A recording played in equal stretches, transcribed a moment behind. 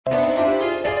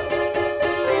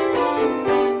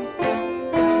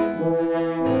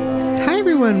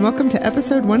everyone. Welcome to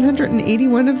episode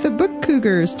 181 of the Book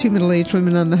Cougars, two middle-aged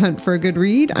women on the hunt for a good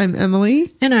read. I'm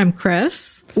Emily. And I'm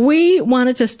Chris. We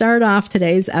wanted to start off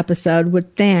today's episode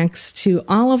with thanks to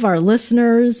all of our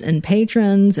listeners and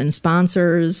patrons and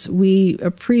sponsors. We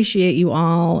appreciate you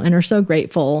all and are so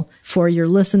grateful for your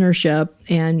listenership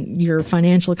and your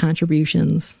financial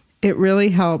contributions. It really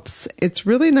helps. It's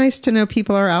really nice to know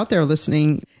people are out there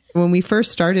listening. When we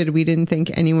first started, we didn't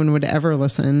think anyone would ever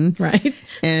listen. Right.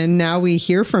 And now we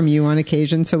hear from you on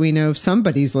occasion, so we know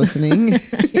somebody's listening.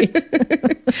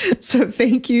 So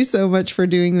thank you so much for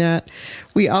doing that.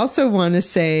 We also want to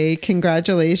say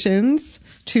congratulations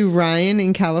to Ryan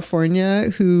in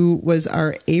California, who was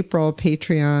our April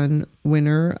Patreon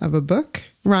winner of a book.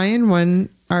 Ryan won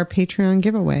our Patreon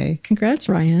giveaway. Congrats,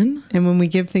 Ryan. And when we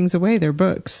give things away, they're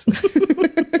books.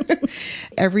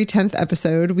 Every 10th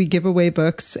episode, we give away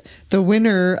books. The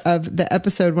winner of the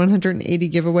episode 180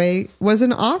 giveaway was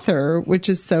an author, which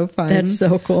is so fun. That's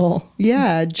so cool.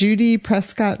 Yeah. Judy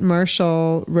Prescott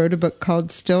Marshall wrote a book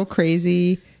called Still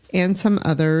Crazy and some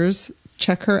others.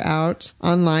 Check her out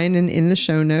online and in the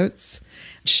show notes.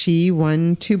 She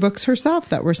won 2 books herself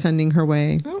that we're sending her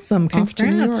way. Awesome. Congrats. Off to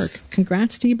New York.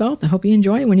 Congrats to you both. I hope you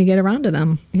enjoy it when you get around to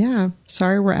them. Yeah.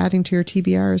 Sorry we're adding to your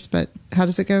TBRs, but how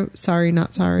does it go? Sorry,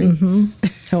 not sorry. Mm-hmm.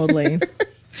 Totally.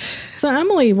 So,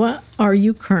 Emily, what are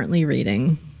you currently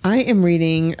reading? I am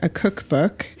reading a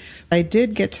cookbook. I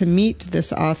did get to meet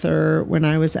this author when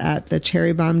I was at the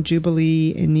Cherry Bomb Jubilee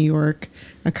in New York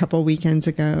a couple weekends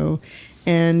ago.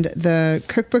 And the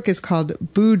cookbook is called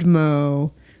Budmo,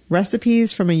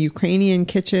 Recipes from a Ukrainian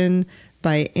Kitchen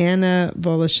by Anna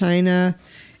Voloshyna.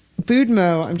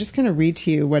 Budmo, I'm just going to read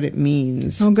to you what it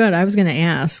means. Oh, good. I was going to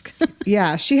ask.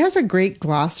 Yeah, she has a great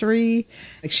glossary.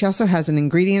 Like, she also has an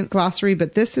ingredient glossary,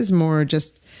 but this is more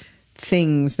just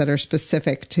things that are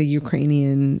specific to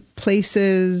Ukrainian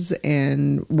places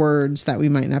and words that we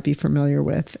might not be familiar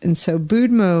with. And so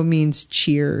Budmo means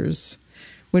cheers.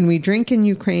 When we drink in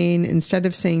Ukraine, instead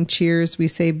of saying cheers, we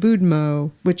say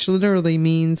Budmo, which literally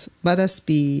means let us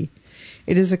be.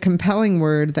 It is a compelling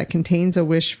word that contains a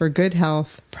wish for good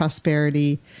health,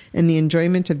 prosperity, and the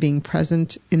enjoyment of being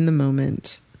present in the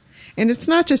moment. And it's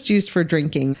not just used for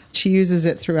drinking. She uses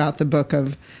it throughout the book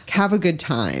of have a good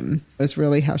time is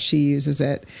really how she uses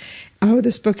it. Oh,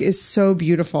 this book is so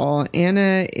beautiful.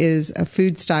 Anna is a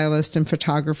food stylist and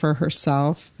photographer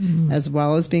herself, as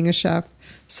well as being a chef.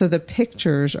 So the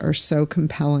pictures are so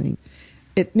compelling.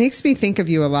 It makes me think of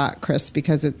you a lot, Chris,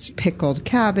 because it's pickled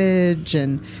cabbage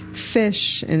and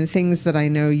fish and things that I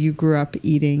know you grew up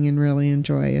eating and really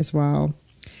enjoy as well.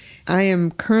 I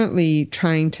am currently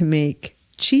trying to make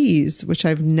cheese, which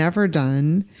I've never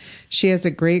done. She has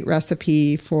a great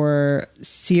recipe for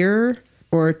sear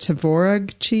or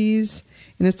tvorog cheese,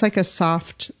 and it's like a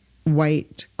soft,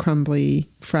 white, crumbly,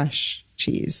 fresh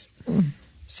cheese.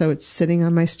 So it's sitting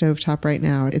on my stovetop right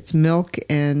now. It's milk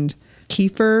and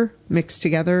kefir mixed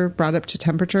together, brought up to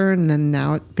temperature, and then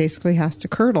now it basically has to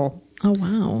curdle. Oh,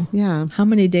 wow. Yeah. How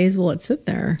many days will it sit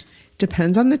there?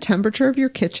 Depends on the temperature of your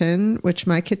kitchen, which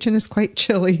my kitchen is quite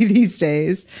chilly these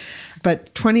days,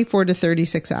 but 24 to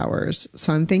 36 hours.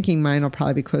 So I'm thinking mine will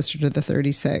probably be closer to the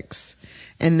 36.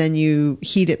 And then you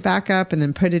heat it back up and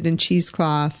then put it in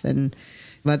cheesecloth and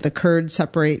let the curd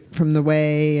separate from the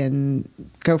whey and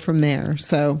go from there.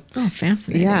 So, oh,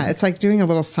 fascinating. Yeah, it's like doing a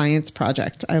little science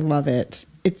project. I love it.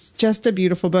 It's just a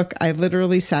beautiful book. I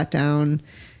literally sat down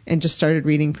and just started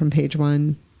reading from page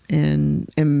 1 and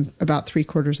am about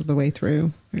 3/4 of the way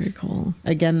through. Very cool.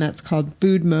 Again, that's called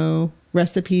Budmo,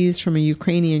 Recipes from a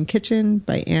Ukrainian Kitchen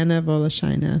by Anna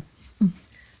Voloshyna.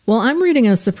 Well, I'm reading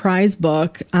a surprise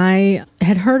book. I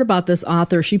had heard about this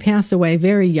author. She passed away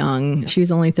very young. She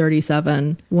was only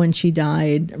 37 when she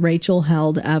died, Rachel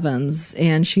Held Evans,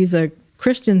 and she's a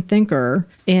Christian thinker.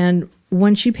 And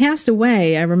when she passed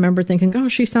away, I remember thinking, oh,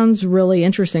 she sounds really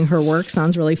interesting. Her work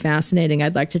sounds really fascinating.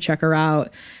 I'd like to check her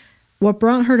out. What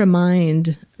brought her to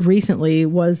mind recently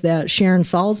was that Sharon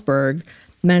Salzberg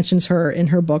mentions her in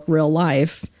her book, Real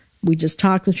Life. We just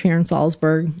talked with Sharon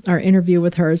Salzberg. Our interview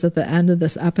with her is at the end of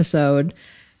this episode.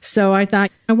 So I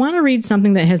thought, I want to read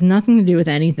something that has nothing to do with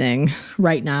anything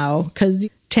right now, because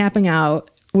tapping out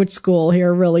with school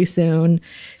here really soon.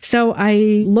 So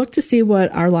I looked to see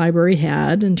what our library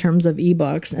had in terms of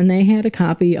ebooks, and they had a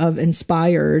copy of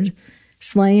Inspired,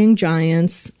 Slaying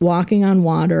Giants, Walking on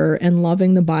Water, and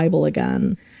Loving the Bible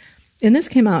Again. And this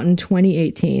came out in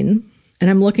 2018. And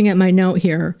I'm looking at my note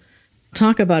here.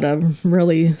 Talk about a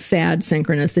really sad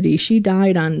synchronicity. She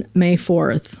died on May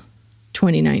 4th,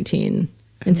 2019.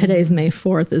 And today's May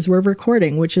 4th as we're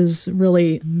recording, which is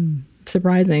really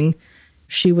surprising.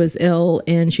 She was ill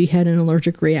and she had an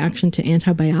allergic reaction to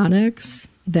antibiotics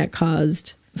that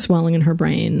caused swelling in her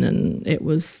brain, and it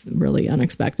was really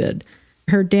unexpected.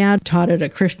 Her dad taught at a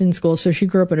Christian school, so she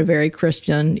grew up in a very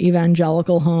Christian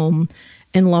evangelical home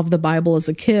and loved the Bible as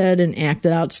a kid and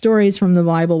acted out stories from the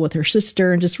Bible with her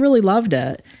sister and just really loved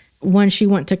it. When she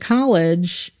went to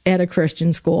college at a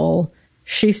Christian school,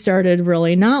 she started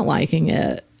really not liking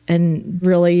it and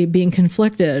really being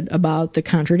conflicted about the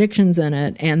contradictions in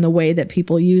it and the way that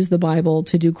people use the Bible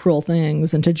to do cruel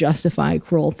things and to justify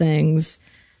cruel things.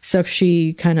 So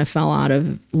she kind of fell out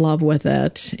of love with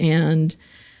it. And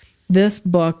this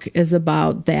book is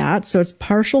about that. So it's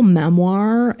partial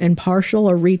memoir and partial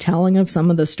a retelling of some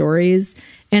of the stories.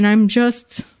 And I'm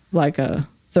just like a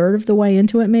third of the way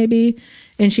into it, maybe.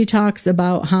 And she talks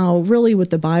about how really with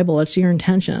the Bible, it's your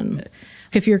intention.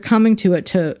 If you're coming to it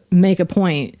to make a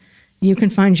point, you can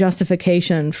find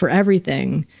justification for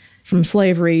everything from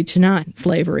slavery to not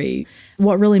slavery.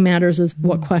 What really matters is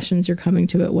what questions you're coming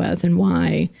to it with and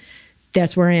why.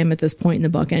 That's where I am at this point in the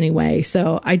book anyway.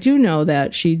 So I do know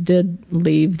that she did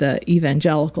leave the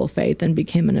evangelical faith and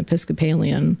became an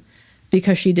Episcopalian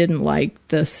because she didn't like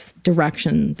this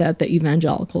direction that the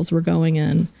evangelicals were going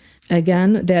in.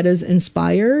 Again, that is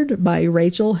inspired by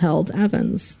Rachel Held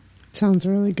Evans. Sounds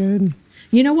really good.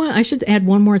 You know what? I should add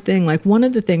one more thing. Like one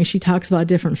of the things she talks about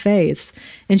different faiths,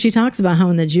 and she talks about how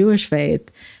in the Jewish faith,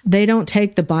 they don't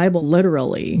take the Bible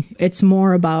literally. It's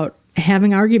more about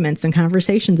having arguments and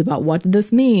conversations about what did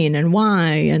this mean and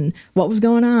why and what was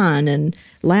going on and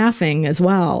laughing as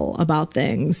well about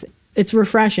things. It's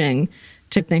refreshing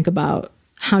to think about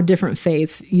how different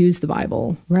faiths use the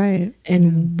Bible. Right.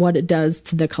 And what it does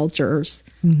to the cultures.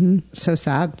 Mm-hmm. So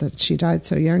sad that she died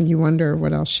so young. You wonder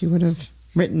what else she would have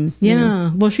written. Yeah. You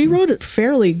know? Well, she wrote a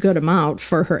fairly good amount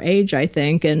for her age, I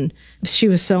think, and she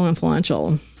was so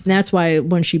influential. That's why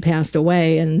when she passed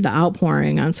away and the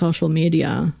outpouring on social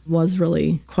media was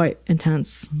really quite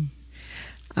intense.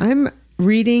 I'm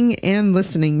reading and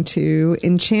listening to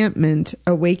Enchantment,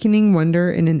 Awakening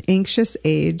Wonder in an Anxious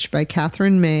Age by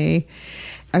Katherine May.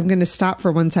 I'm going to stop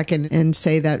for 1 second and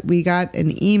say that we got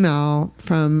an email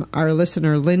from our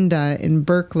listener, Linda, in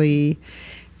Berkeley,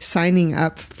 signing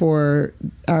up for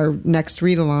our next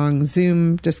read-along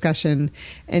Zoom discussion.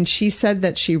 And she said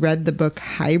that she read the book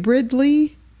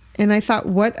hybridly. And I thought,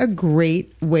 what a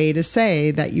great way to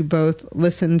say that you both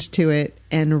listened to it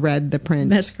and read the print.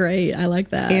 That's great. I like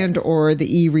that. And or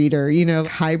the e-reader, you know,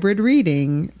 hybrid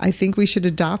reading. I think we should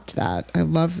adopt that. I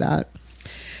love that.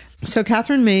 So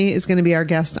Katherine May is going to be our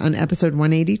guest on episode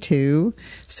 182.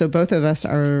 So both of us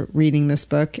are reading this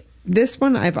book. This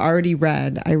one I've already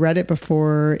read. I read it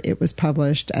before it was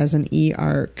published as an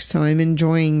e-arc. So I'm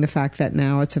enjoying the fact that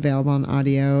now it's available on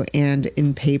audio and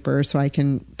in paper, so I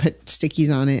can put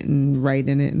stickies on it and write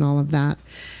in it and all of that.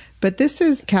 But this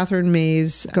is Katherine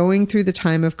May's going through the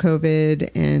time of COVID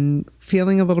and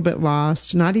feeling a little bit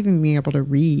lost, not even being able to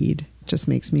read. It just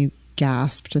makes me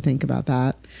gasp to think about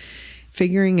that.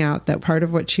 Figuring out that part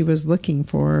of what she was looking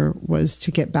for was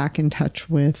to get back in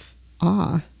touch with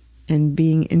awe and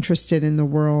being interested in the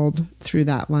world through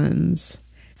that lens.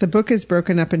 The book is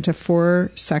broken up into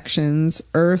 4 sections: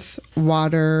 earth,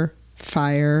 water,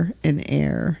 fire, and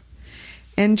air.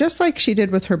 And just like she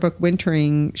did with her book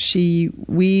Wintering, she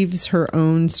weaves her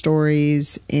own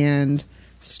stories and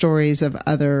stories of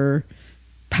other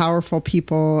powerful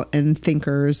people and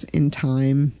thinkers in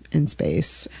time and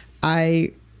space.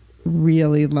 I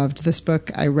really loved this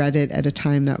book. I read it at a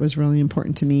time that was really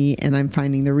important to me, and I'm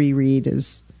finding the reread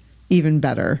is even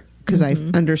better because I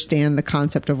understand the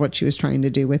concept of what she was trying to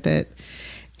do with it.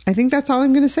 I think that's all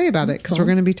I'm going to say about it because we're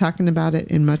going to be talking about it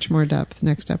in much more depth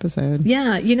next episode.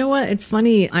 Yeah. You know what? It's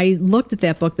funny. I looked at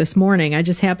that book this morning. I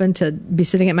just happened to be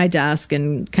sitting at my desk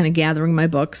and kind of gathering my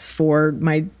books for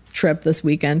my trip this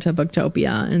weekend to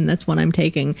Booktopia, and that's what I'm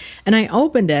taking. And I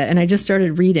opened it and I just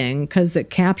started reading because it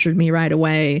captured me right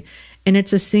away. And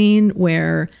it's a scene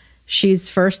where she's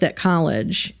first at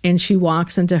college and she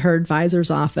walks into her advisor's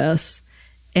office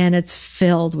and it's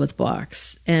filled with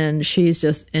books. And she's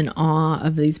just in awe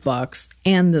of these books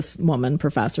and this woman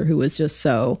professor who was just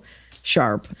so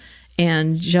sharp,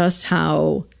 and just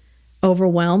how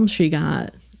overwhelmed she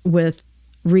got with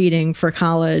reading for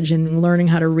college and learning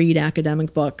how to read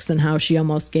academic books and how she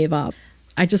almost gave up.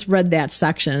 I just read that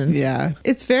section. Yeah.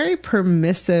 It's very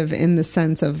permissive in the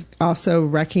sense of also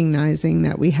recognizing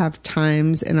that we have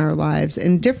times in our lives,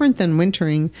 and different than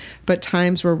Wintering, but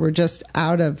times where we're just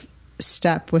out of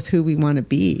step with who we want to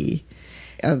be,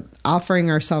 offering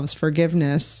ourselves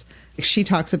forgiveness. She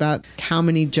talks about how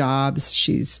many jobs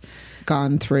she's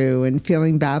gone through and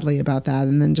feeling badly about that.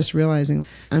 And then just realizing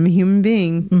I'm a human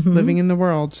being living in the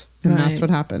world. And that's what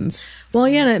happens. Well,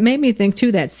 yeah, and it made me think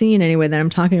too, that scene anyway that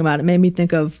I'm talking about, it made me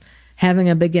think of having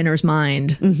a beginner's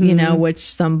mind, you know, which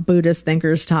some Buddhist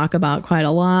thinkers talk about quite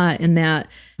a lot, in that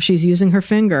she's using her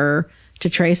finger to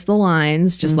trace the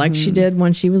lines, just like she did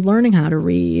when she was learning how to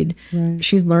read. Right.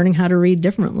 She's learning how to read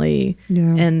differently,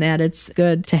 and that it's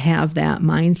good to have that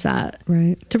mindset,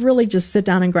 to really just sit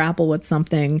down and grapple with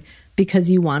something because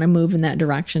you want to move in that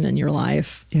direction in your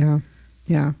life. Yeah.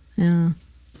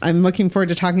 I'm looking forward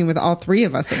to talking with all three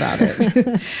of us about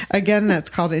it. Again, that's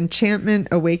called Enchantment,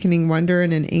 Awakening Wonder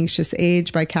in an Anxious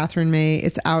Age by Katherine May.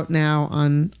 It's out now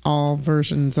on all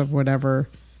versions of whatever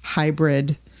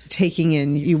hybrid taking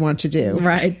in you want to do.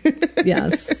 Right.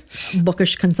 Yes.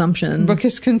 Bookish consumption.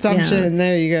 Yeah.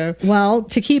 There you go. Well,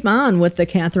 to keep on with the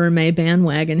Katherine May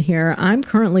bandwagon here, I'm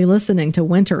currently listening to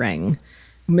Wintering.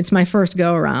 It's my first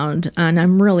go around, and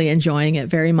I'm really enjoying it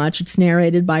very much. It's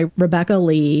narrated by Rebecca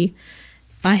Lee.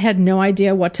 I had no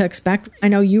idea what to expect. I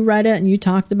know you read it and you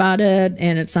talked about it,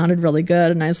 and it sounded really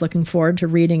good, and I was looking forward to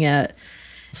reading it.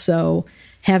 So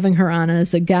having her on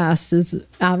as a guest is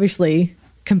obviously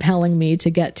compelling me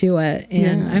to get to it,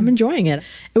 and I'm enjoying it.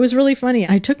 It was really funny.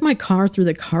 I took my car through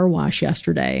the car wash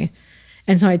yesterday,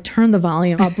 and so I turned the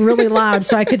volume up really loud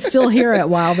so I could still hear it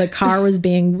while the car was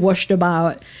being whooshed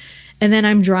about. And then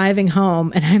I'm driving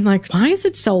home and I'm like, why is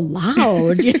it so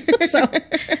loud? You know? So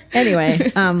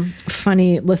anyway,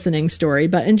 funny listening story,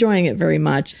 but enjoying it very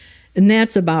much. And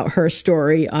that's about her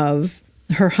story of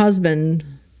her husband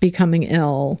becoming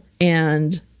ill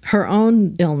and her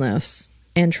own illness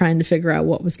and trying to figure out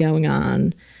what was going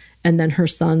on. And then her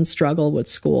son's struggle with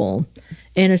school.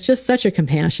 And it's just such a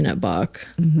compassionate book,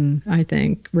 I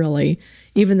think, really,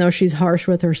 even though she's harsh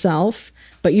with herself.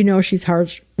 But you know she's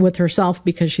harsh with herself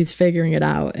because she's figuring it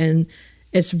out. And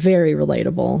it's very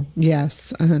relatable.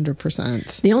 Yes,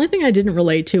 100%. The only thing I didn't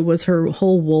relate to was her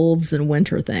whole wolves and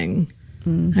winter thing.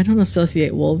 I don't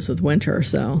associate wolves with winter,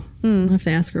 so I'll have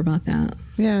to ask her about that.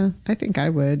 Yeah, I think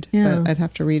I would. But I'd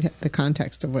have to read the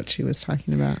context of what she was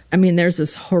talking about. I mean, there's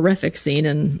this horrific scene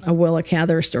in a Willa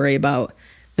Cather story about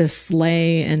this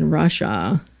sleigh in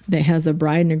Russia that has a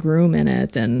bride and a groom in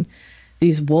it, and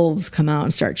these wolves come out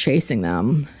and start chasing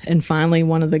them. And finally,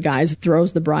 one of the guys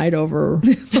throws the bride over for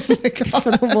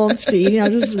the wolves to eat,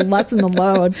 just lessen the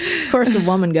load. Of course, the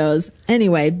woman goes,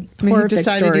 anyway, horrific he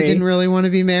decided story. He didn't really want to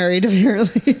be married,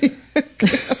 apparently.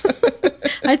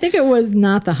 I think it was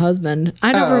not the husband.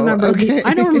 I don't remember. Okay.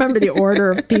 I don't remember the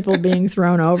order of people being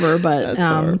thrown over, but that's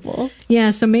horrible. Yeah.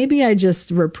 So maybe I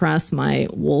just repress my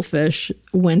wolfish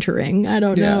wintering. I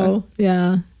don't know.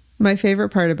 Yeah. My favorite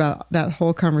part about that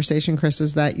whole conversation, Chris,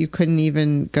 is that you couldn't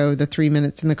even go the 3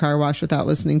 minutes in the car wash without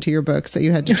listening to your book, so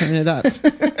you had to turn it up.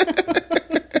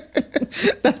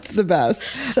 That's the best,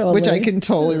 which I can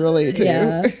totally relate to.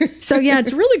 Yeah. So yeah,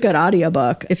 it's a really good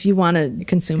audiobook if you want to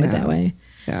consume it that way.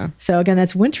 Yeah. So again,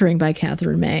 that's Wintering by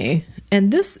Katherine May.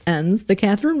 And this ends the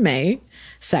Katherine May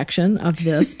section of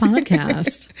this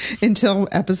podcast. Until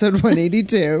episode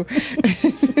 182.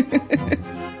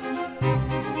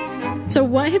 So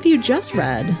what have you just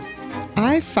read?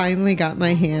 I finally got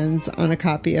my hands on a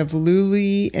copy of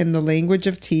LULI and the Language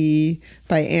of Tea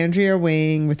by Andrea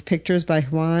Wang with pictures by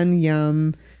Hyewon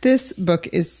Yum. This book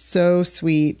is so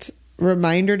sweet.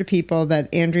 Reminder to people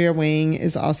that Andrea Wang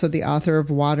is also the author of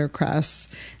Watercress,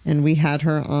 and we had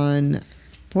her on,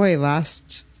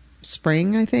 last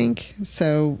spring, I think.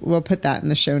 So we'll put that in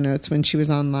the show notes when she was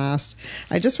on last.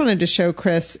 I just wanted to show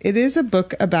Chris, it is a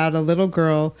book about a little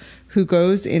girl who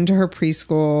goes into her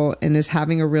preschool and is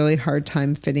having a really hard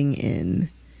time fitting in.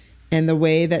 And the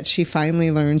way that she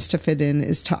finally learns to fit in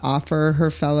is to offer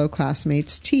her fellow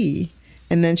classmates tea.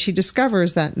 And then she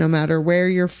discovers that no matter where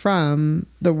you're from,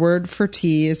 the word for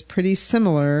tea is pretty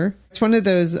similar. It's one of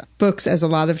those books, as a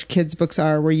lot of kids' books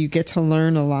are, where you get to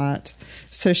learn a lot.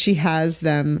 So she has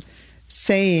them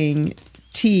saying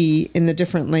tea in the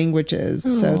different languages.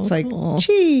 So it's like,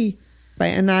 Chi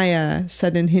by Anaya,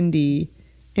 said in Hindi.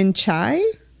 And chai?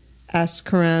 Asked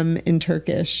Karam in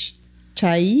Turkish.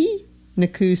 Chai?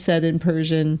 Naku said in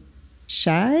Persian.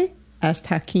 Shai? Asked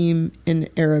Hakim in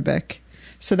Arabic.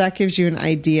 So that gives you an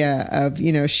idea of,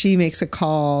 she makes a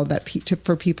call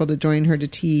for people to join her to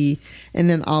tea, and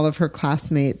then all of her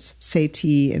classmates say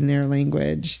tea in their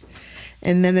language.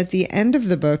 And then at the end of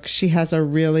the book, she has a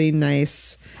really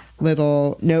nice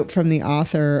little note from the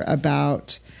author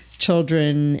about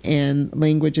children and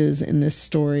languages in this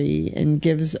story, and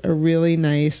gives a really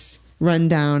nice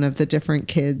rundown of the different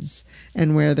kids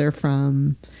and where they're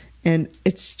from. And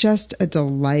it's just a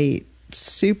delight.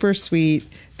 Super sweet.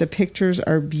 The pictures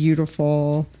are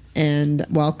beautiful. and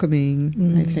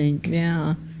welcoming, I think.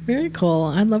 Yeah. Very cool.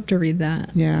 I'd love to read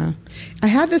that. Yeah. I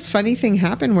had this funny thing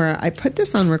happen where I put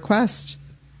this on request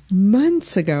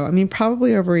months ago. I mean,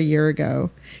 probably over a year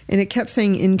ago. And it kept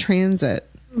saying in transit.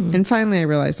 And finally I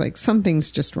realized like something's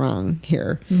just wrong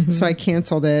here. So I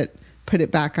canceled it, put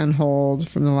it back on hold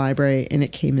from the library, and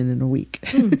it came in a week.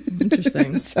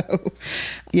 Interesting. So,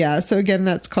 yeah. So again,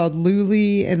 that's called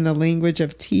LULI and the Language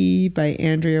of Tea by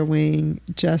Andrea Wang.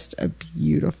 Just a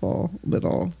beautiful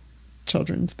little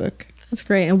children's book. That's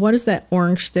great. And what does that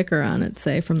orange sticker on it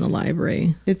say from the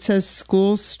library? It says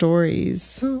school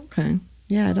stories. Oh, okay.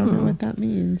 Yeah, I don't know what that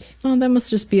means. Oh, that must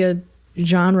just be a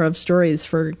genre of stories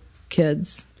for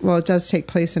kids. Well, it does take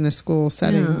place in a school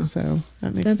setting, Yeah. so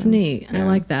that makes sense. That's neat. Yeah. I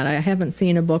like that. I haven't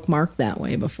seen a book marked that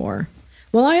way before.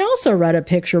 Well, I also read a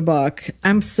picture book.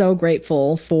 I'm so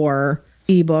grateful for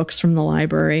ebooks from the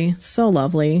library. So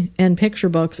lovely. And picture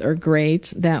books are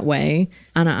great that way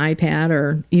on an iPad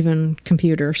or even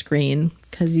computer screen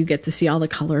because you get to see all the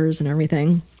colors and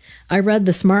everything. I read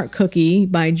The Smart Cookie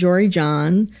by Jory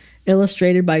John,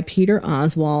 illustrated by Pete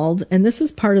Oswald. And this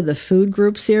is part of the food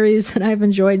group series that I've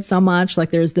enjoyed so much.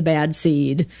 Like there's The Bad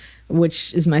Seed,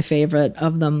 which is my favorite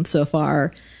of them so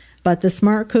far. But The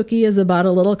Smart Cookie is about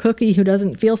a little cookie who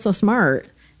doesn't feel so smart.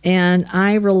 And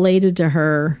I related to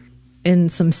her in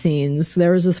some scenes.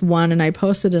 There was this one, and I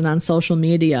posted it on social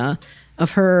media,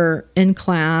 of her in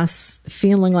class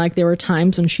feeling like there were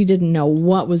times when she didn't know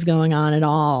what was going on at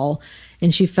all.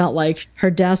 And she felt like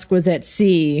her desk was at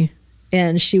sea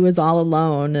and she was all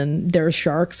alone and there were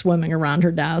sharks swimming around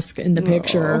her desk in the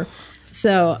picture.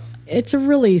 So it's a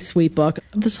really sweet book.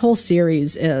 This whole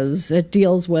series it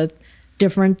deals with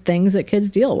different things that kids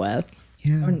deal with.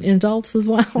 Yeah. And adults as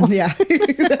well. Yeah,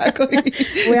 exactly.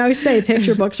 We always say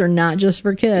picture books are not just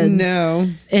for kids. No.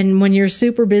 And when you're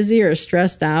super busy or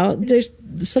stressed out, there's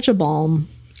such a balm.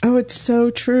 Oh, it's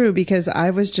so true, because I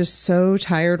was just so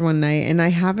tired one night and I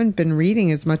haven't been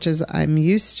reading as much as I'm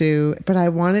used to, but I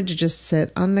wanted to just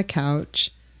sit on the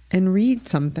couch and read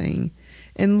something.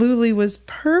 And LULI was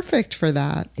perfect for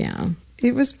that. Yeah.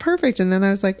 It was perfect. And then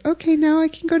I was like, okay, now I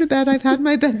can go to bed. I've had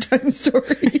my bedtime story.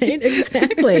 Right?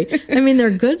 Exactly. I mean, they're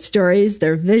good stories.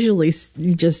 They're visually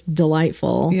just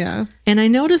delightful. Yeah. And I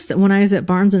noticed that when I was at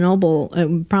Barnes & Noble,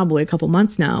 probably a couple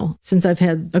months now, since I've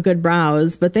had a good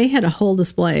browse, but they had a whole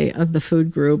display of the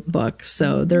food group books.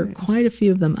 So there are quite a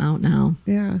few of them out now.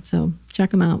 Yeah. So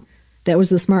check them out. That was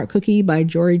The Smart Cookie by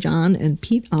Jory John and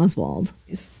Pete Oswald.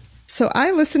 So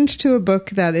I listened to a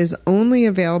book that is only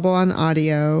available on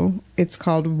audio. It's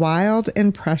called Wild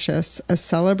and Precious, a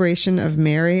celebration of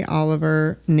Mary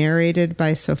Oliver, narrated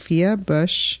by Sophia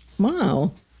Bush.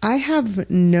 Wow. I have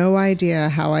no idea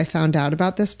how I found out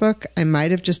about this book. I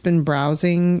might have just been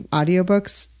browsing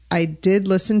audiobooks. I did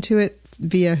listen to it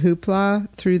via Hoopla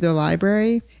through the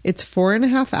library. It's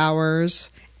 4.5 hours,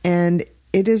 and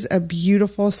it is a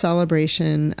beautiful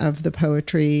celebration of the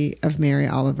poetry of Mary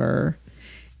Oliver.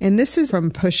 And this is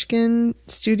from Pushkin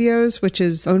Studios, which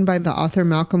is owned by the author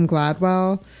Malcolm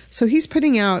Gladwell. So he's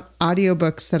putting out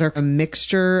audiobooks that are a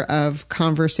mixture of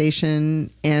conversation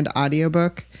and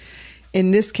audiobook. In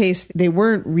this case, they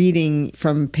weren't reading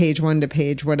from page 1 to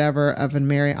page whatever of a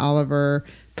Mary Oliver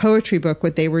poetry book.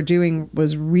 What they were doing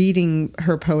was reading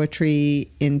her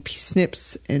poetry in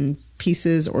snips and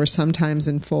pieces, or sometimes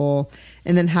in full,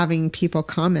 and then having people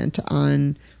comment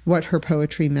on what her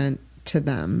poetry meant to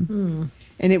them.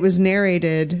 And it was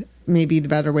narrated, maybe the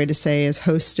better way to say is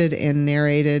hosted and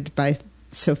narrated by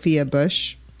Sophia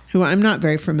Bush, who I'm not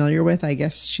very familiar with. I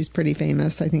guess she's pretty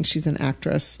famous. I think she's an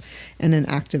actress and an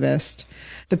activist.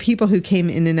 The people who came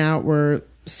in and out were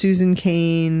Susan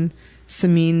Cain,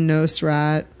 Samin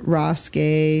Nosrat, Ross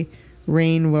Gay,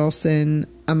 Rainn Wilson,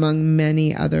 among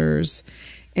many others.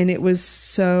 And it was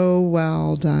so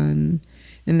well done.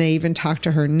 And they even talked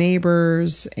to her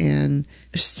neighbors and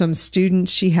some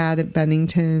students she had at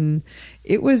Bennington.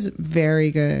 It was very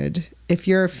good. If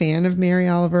you're a fan of Mary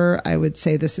Oliver, I would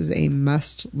say this is a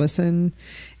must listen.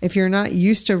 If you're not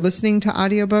used to listening to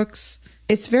audiobooks,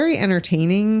 it's very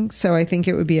entertaining. So I think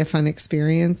it would be a fun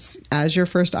experience as your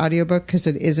first audiobook, because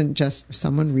it isn't just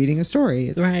someone reading a story.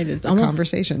 It's right. It's a almost,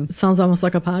 conversation. It sounds almost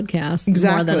like a podcast.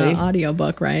 Exactly. More than an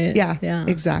audiobook, right? Yeah,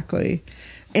 exactly.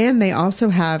 And they also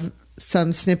have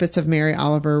some snippets of Mary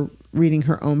Oliver reading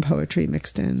her own poetry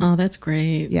mixed in. Oh, that's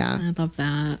great. Yeah. I love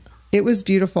that. It was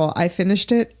beautiful. I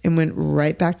finished it and went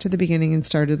right back to the beginning and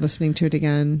started listening to it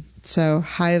again. So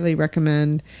highly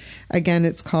recommend. Again,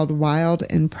 it's called Wild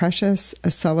and Precious, a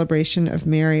celebration of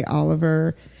Mary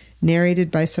Oliver,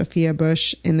 narrated by Sophia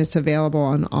Bush, and it's available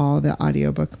on all the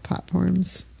audiobook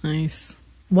platforms. Nice.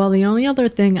 Well, the only other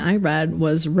thing I read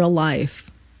was Real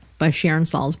Life by Sharon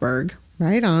Salzberg.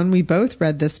 Right on. We both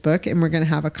read this book, and we're going to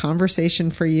have a conversation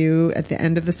for you at the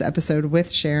end of this episode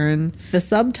with Sharon. The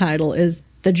subtitle is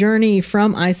The Journey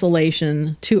from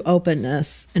Isolation to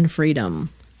Openness and Freedom.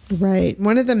 Right.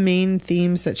 One of the main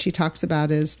themes that she talks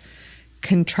about is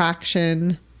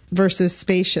contraction versus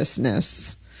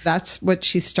spaciousness. That's what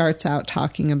she starts out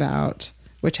talking about,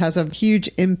 which has a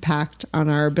huge impact on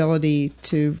our ability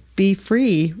to be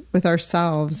free with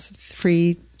ourselves,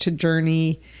 free to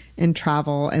journey and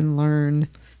travel and learn.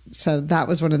 So that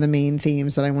was one of the main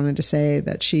themes that I wanted to say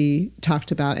that she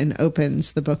talked about and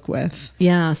opens the book with.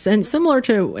 Yes. And similar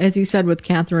to, as you said, with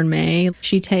Katherine May,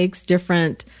 she takes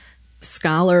different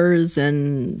scholars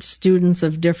and students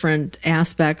of different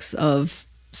aspects of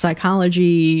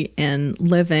psychology and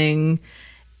living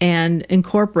and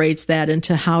incorporates that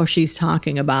into how she's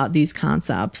talking about these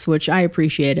concepts, which I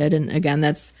appreciated. And again,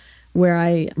 that's where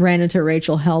I ran into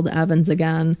Rachel Held Evans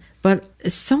again. But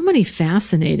so many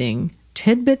fascinating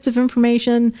tidbits of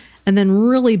information and then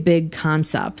really big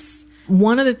concepts.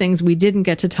 One of the things we didn't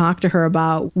get to talk to her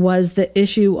about was the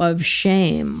issue of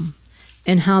shame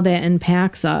and how that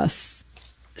impacts us.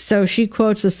 So she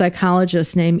quotes a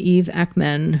psychologist named Eve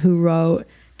Ekman who wrote,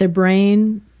 "The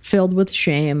brain filled with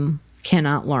shame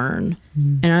cannot learn."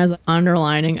 And I was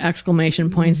underlining exclamation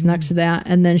points next to that.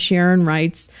 And then Sharon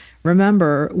writes,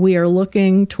 "Remember, we are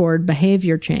looking toward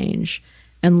behavior change,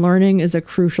 and learning is a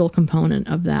crucial component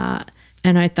of that."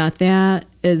 And I thought that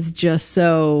is just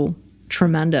so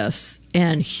tremendous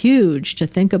and huge to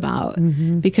think about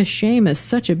because shame is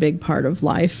such a big part of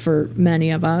life for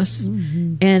many of us.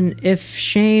 And if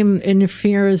shame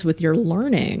interferes with your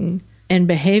learning and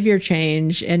behavior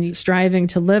change and striving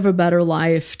to live a better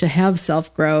life, to have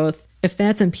self-growth, if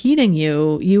that's impeding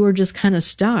you, you are just kind of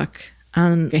stuck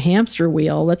on a hamster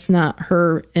wheel. That's not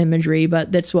her imagery,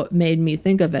 but that's what made me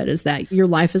think of it, is that your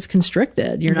life is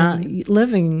constricted. You're not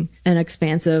living an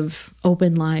expansive,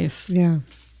 open life. Yeah.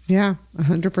 Yeah,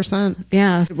 100%.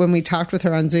 Yeah. When we talked with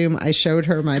her on Zoom, I showed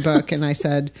her my book and I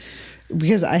said,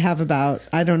 because I have about,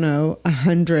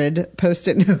 100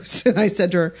 Post-it notes. And I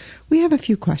said to her, we have a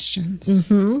few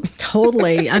questions.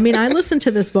 Totally. I mean, I listened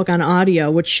to this book on audio,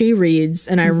 which she reads,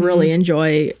 and I really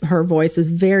enjoy her voice. Is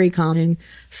very calming.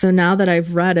 So now that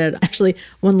I've read it, actually,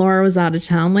 when Laura was out of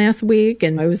town last week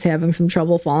and I was having some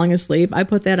trouble falling asleep, I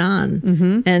put that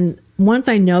on. And once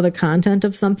I know the content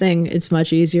of something, it's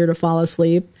much easier to fall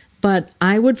asleep. But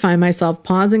I would find myself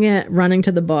pausing it, running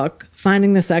to the book,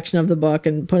 finding the section of the book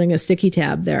and putting a sticky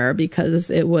tab there because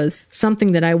it was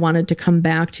something that I wanted to come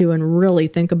back to and really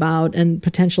think about and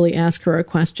potentially ask her a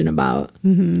question about.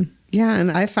 Yeah,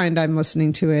 and I find I'm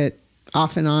listening to it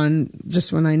off and on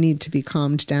just when I need to be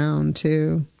calmed down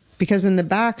too. Because in the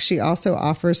back, she also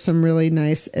offers some really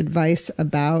nice advice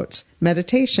about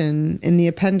meditation in the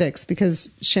appendix,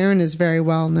 because Sharon is very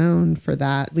well known for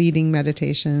that, leading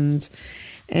meditations.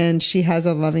 And she has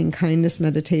a loving kindness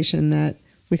meditation that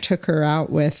we took her out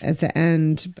with at the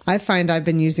end. I find I've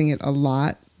been using it a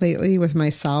lot lately with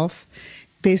myself.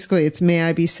 Basically, it's may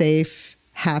I be safe,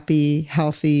 happy,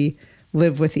 healthy,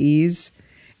 live with ease.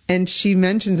 And she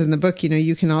mentions in the book,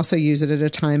 you can also use it at a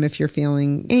time if you're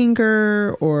feeling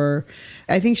anger, or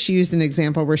I think she used an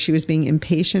example where she was being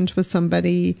impatient with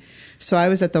somebody. So I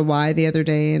was at the Y the other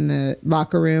day in the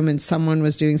locker room and someone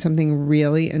was doing something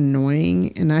really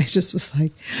annoying. And I just was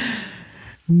like,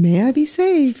 may I be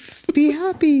safe, be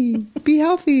happy, be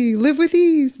healthy, live with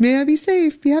ease. May I be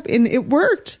safe, be happy. And it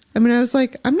worked. I mean, I was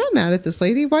like, I'm not mad at this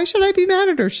lady. Why should I be mad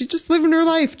at her? She's just living her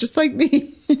life just like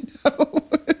me.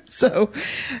 So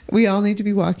we all need to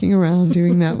be walking around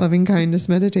doing that loving kindness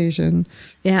meditation.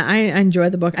 Yeah, I enjoy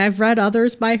the book. I've read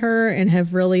others by her and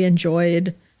have really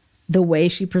enjoyed the way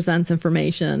she presents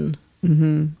information.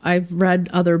 I've read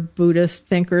other Buddhist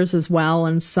thinkers as well,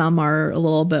 and some are a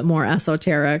little bit more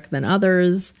esoteric than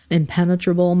others.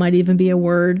 Impenetrable might even be a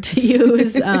word to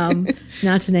use,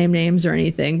 not to name names or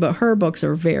anything, but her books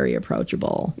are very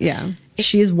approachable. Yeah.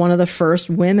 She's one of the first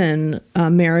women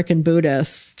American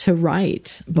Buddhists to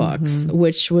write books,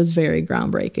 which was very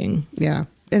groundbreaking. Yeah.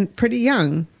 And pretty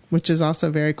young, which is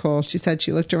also very cool. She said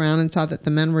she looked around and saw that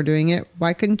the men were doing it.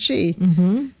 Why couldn't she?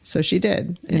 So she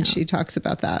did. And she talks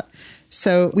about that.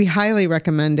 So we highly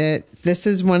recommend it. This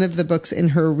is one of the books in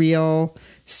her Real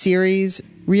series: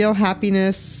 Real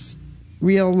Happiness,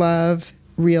 Real Love,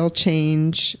 Real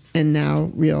Change, and now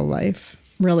Real Life.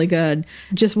 Really good.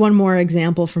 Just one more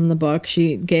example from the book.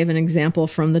 She gave an example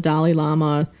from the Dalai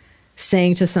Lama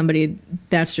saying to somebody,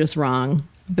 that's just wrong,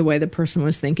 the way the person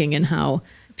was thinking, and how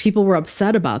people were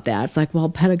upset about that. It's like, well,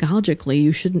 pedagogically,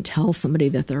 you shouldn't tell somebody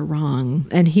that they're wrong.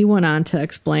 And he went on to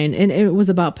explain, and it was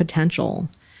about potential.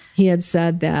 he had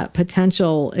said that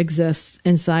potential exists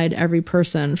inside every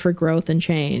person for growth and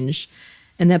change,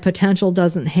 and that potential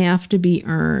doesn't have to be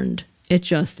earned. It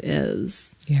just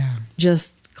is. Yeah.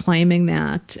 Just claiming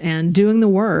that and doing the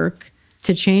work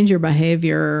to change your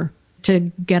behavior,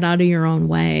 to get out of your own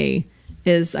way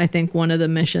is, I think, one of the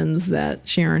missions that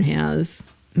Sharon has.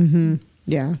 Mm-hmm.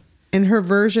 Yeah. And her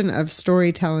version of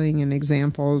storytelling and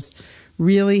examples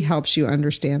really helps you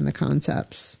understand the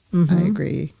concepts. Mm-hmm. I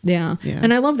agree. Yeah.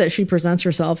 And I love that she presents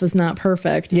herself as not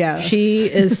perfect. Yes. She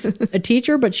is a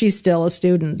teacher, but she's still a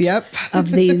student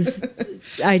of these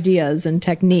ideas and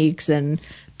techniques and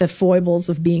the foibles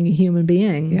of being a human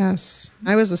being. Yes.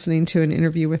 I was listening to an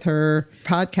interview with her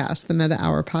podcast, the Meta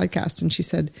Hour podcast, and she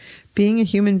said, being a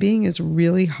human being is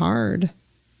really hard.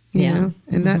 You know?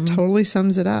 And that totally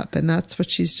sums it up. And that's what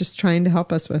she's just trying to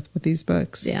help us with these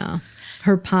books. Yeah.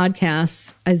 Her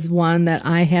podcast is one that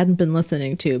I hadn't been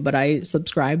listening to, but I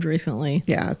subscribed recently.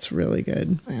 Yeah, it's really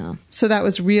good. Yeah. So that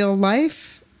was Real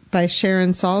Life by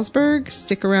Sharon Salzberg.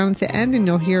 Stick around at the end and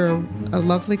you'll hear a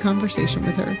lovely conversation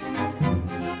with her.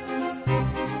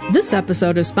 This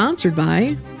episode is sponsored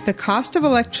by The Cost of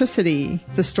Electricity,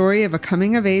 the story of a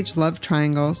coming-of-age love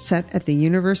triangle set at the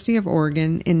University of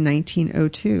Oregon in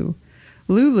 1902.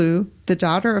 Lulu, the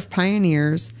daughter of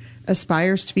pioneers,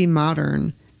 aspires to be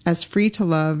modern, as free to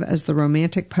love as the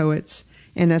Romantic poets,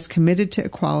 and as committed to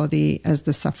equality as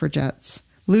the suffragettes.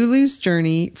 Lulu's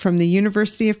journey from the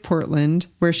University of Portland,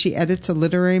 where she edits a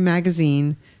literary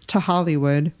magazine, to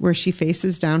Hollywood, where she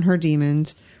faces down her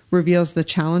demons, reveals the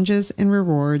challenges and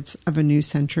rewards of a new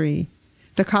century.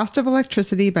 The Cost of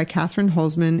Electricity by Katherine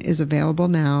Holzman is available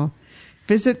now.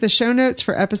 Visit the show notes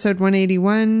for episode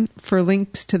 181 for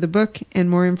links to the book and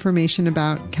more information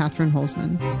about Katherine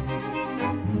Holzman.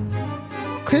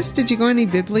 Chris, did you go any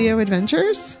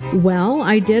biblioadventures? Well,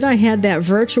 I did. I had that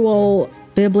virtual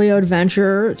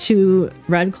biblioadventure to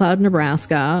Red Cloud,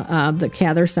 Nebraska. The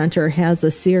Cather Center has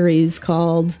a series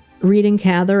called Reading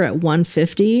Cather at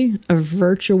 150, a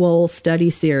virtual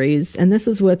study series. And this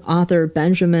is with author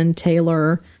Benjamin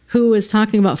Taylor, who is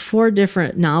talking about 4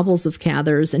 different novels of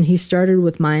Cather's, and he started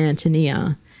with My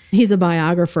Antonia. He's a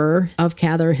biographer of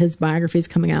Cather. His biography is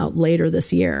coming out later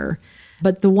this year.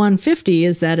 But the 150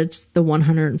 is that it's the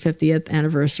 150th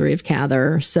anniversary of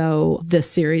Cather. So this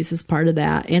series is part of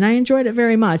that. And I enjoyed it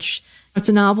very much. It's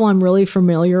a novel I'm really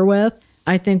familiar with.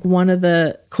 I think one of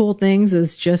the cool things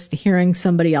is just hearing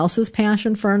somebody else's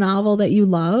passion for a novel that you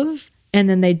love. And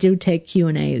then they do take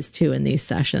Q&As too in these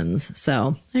sessions.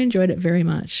 So I enjoyed it very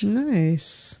much.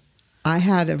 Nice. I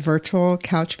had a virtual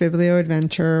couch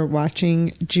biblioadventure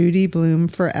watching Judy Blume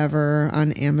Forever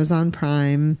on Amazon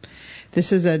Prime.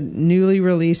 This is a newly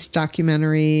released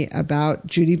documentary about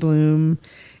Judy Blume.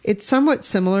 It's somewhat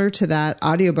similar to that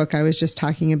audiobook I was just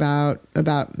talking about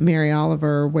Mary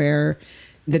Oliver, where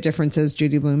the difference is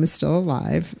Judy Blume is still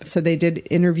alive. So they did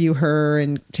interview her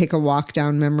and take a walk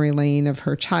down memory lane of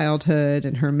her childhood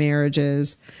and her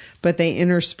marriages, but they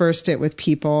interspersed it with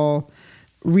people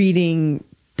reading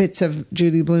bits of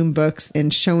Judy Blume books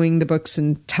and showing the books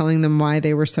and telling them why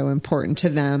they were so important to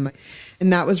them.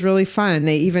 And that was really fun.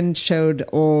 They even showed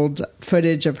old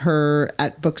footage of her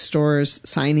at bookstores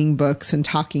signing books and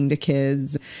talking to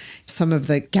kids. Some of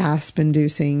the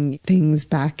gasp-inducing things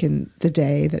back in the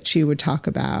day that she would talk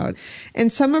about.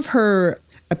 And some of her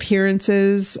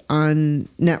appearances on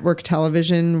network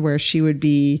television where she would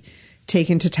be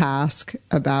taken to task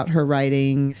about her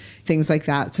writing, things like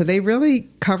that. So they really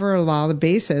cover a lot of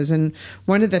bases. And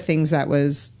one of the things that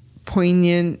was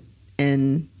poignant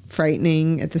and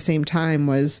frightening at the same time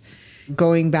was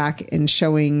going back and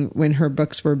showing when her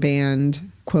books were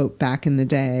banned, quote, back in the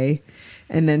day,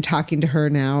 and then talking to her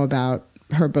now about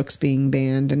her books being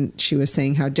banned. And she was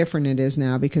saying how different it is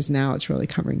now because now it's really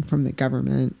coming from the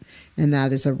government. And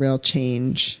that is a real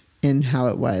change in how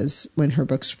it was when her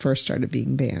books first started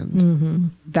being banned. Mm-hmm.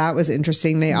 That was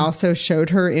interesting. They also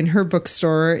showed her in her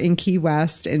bookstore in Key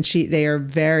West, and they are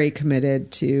very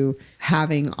committed to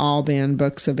having all banned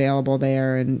books available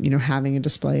there and, having a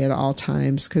display at all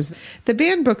times, because the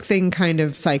banned book thing kind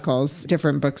of cycles.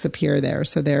 Different books appear there.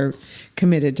 So they're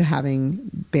committed to having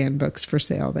banned books for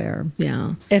sale there.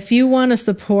 Yeah. If you want to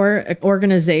support an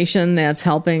organization that's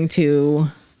helping to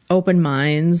open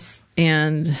minds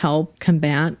and help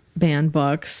combat banned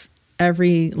books,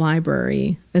 every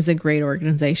library is a great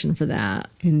organization for that.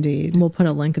 Indeed. We'll put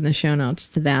a link in the show notes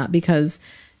to that because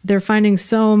they're finding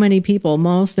so many people,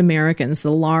 most Americans,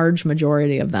 the large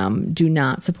majority of them, do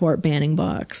not support banning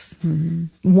books.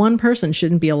 Mm-hmm. One person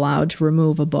shouldn't be allowed to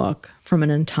remove a book from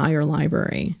an entire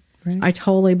library. Right. I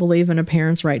totally believe in a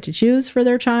parent's right to choose for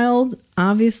their child,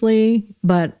 obviously.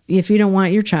 But if you don't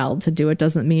want your child to do it,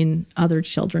 doesn't mean other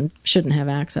children shouldn't have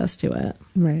access to it.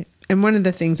 Right. And one of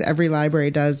the things every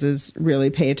library does is really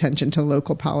pay attention to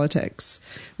local politics,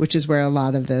 which is where a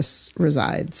lot of this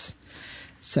resides.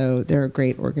 So they're a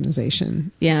great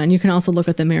organization. Yeah, and you can also look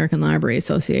at the American Library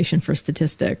Association for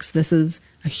statistics. This is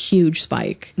a huge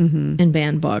spike in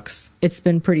banned books. It's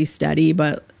been pretty steady,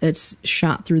 but it's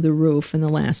shot through the roof in the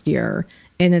last year.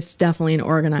 And it's definitely an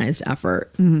organized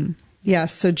effort.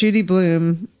 Yes. So Judy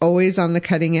Blume, always on the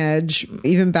cutting edge,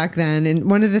 even back then. And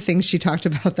one of the things she talked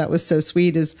about that was so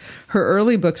sweet is her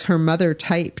early books, her mother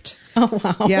typed. Oh,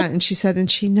 wow. Yeah. And she said, and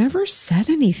she never said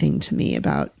anything to me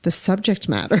about the subject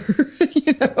matter,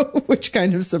 which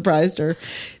kind of surprised her.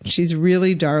 She's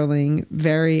really darling,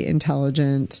 very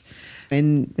intelligent,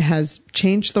 and has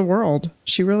changed the world.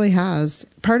 She really has.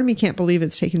 Part of me can't believe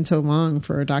it's taken so long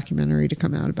for a documentary to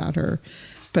come out about her,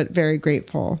 but very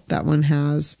grateful that one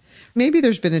has. Maybe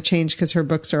there's been a change because her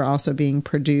books are also being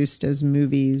produced as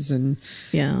movies and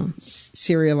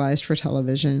serialized for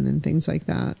television and things like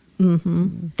that.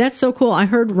 That's so cool. I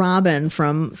heard Robin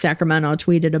from Sacramento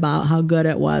tweeted about how good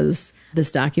it was,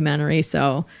 this documentary.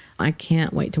 So I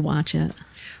can't wait to watch it.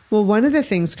 Well, one of the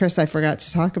things, Chris, I forgot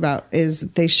to talk about is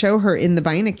they show her in the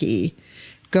Beinecke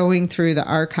going through the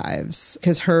archives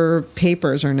because her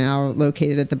papers are now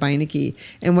located at the Beinecke.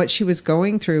 And what she was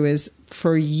going through is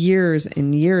for years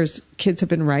and years, kids have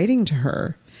been writing to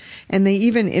her. And they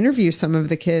even interview some of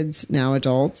the kids, now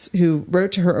adults, who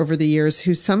wrote to her over the years,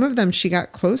 who some of them she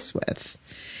got close with.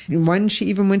 And one, she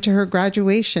even went to her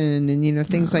graduation and,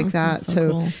 things like that.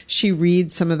 So cool. She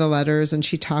reads some of the letters and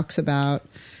she talks about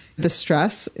the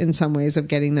stress in some ways of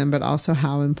getting them, but also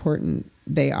how important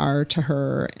they are to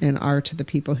her and are to the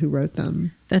people who wrote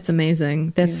them. That's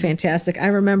amazing. That's fantastic. I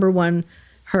remember when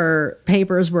her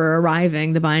papers were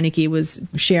arriving, the Beinecke was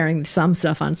sharing some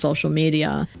stuff on social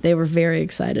media. They were very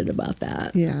excited about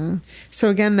that. Yeah. So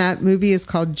again, that movie is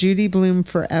called Judy Blume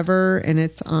Forever, and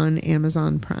it's on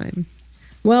Amazon Prime.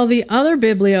 Well, the other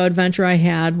biblio adventure I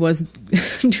had was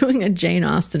doing a Jane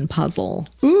Austen puzzle.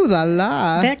 Ooh la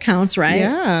la. That counts, right?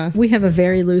 Yeah. We have a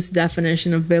very loose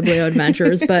definition of biblio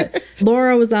adventures, but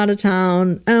Laura was out of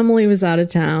town. Emily was out of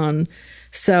town.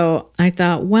 So I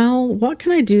thought, well, what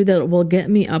can I do that will get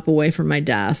me up away from my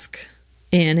desk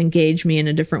and engage me in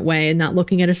a different way and not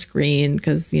looking at a screen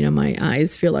because, my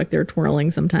eyes feel like they're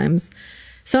twirling sometimes.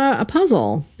 So a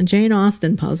puzzle, a Jane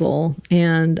Austen puzzle.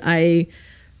 And I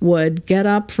would get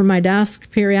up from my desk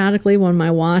periodically when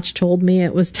my watch told me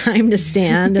it was time to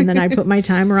stand. And then I'd put my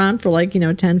timer on for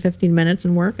 10, 15 minutes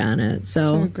and work on it.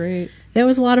 So great. It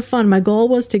was a lot of fun. My goal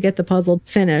was to get the puzzle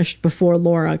finished before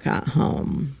Laura got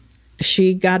home.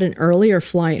 She got an earlier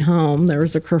flight home. There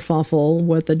was a kerfuffle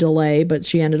with a delay, but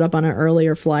she ended up on an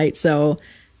earlier flight. So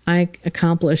I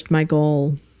accomplished my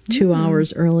goal 2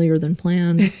 hours earlier than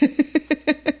planned.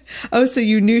 Oh, so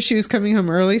you knew she was coming home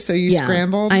early, so you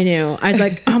scrambled? I knew. I was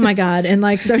like, oh my God. And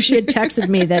so she had texted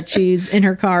me that she's in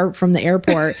her car from the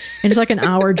airport. And it's like an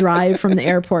hour drive from the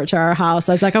airport to our house.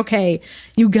 I was like, okay,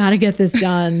 you got to get this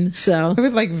done. So I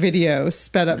would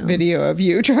sped up video of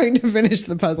you trying to finish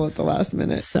the puzzle at the last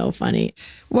minute. So funny.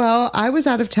 Well, I was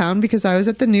out of town because I was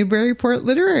at the Newburyport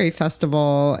Literary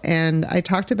Festival. And I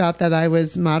talked about that I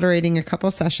was moderating a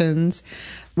couple sessions,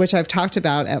 which I've talked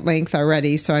about at length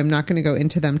already, so I'm not going to go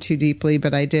into them too deeply,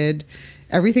 but I did.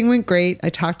 Everything went great. I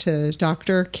talked to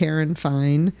Dr. Karen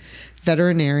Fine,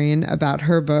 veterinarian, about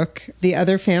her book. The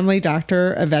Other Family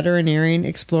Doctor, a veterinarian,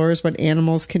 explores what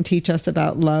animals can teach us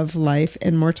about love, life,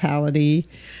 and mortality.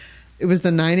 It was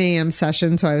the 9 a.m.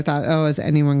 session, so I thought, is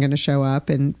anyone going to show up?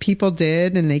 And people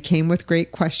did, and they came with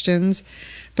great questions.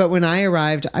 But when I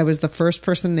arrived, I was the first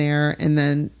person there, and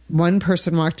then one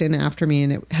person walked in after me,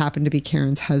 and it happened to be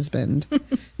Karen's husband.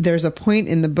 There's a point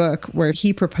in the book where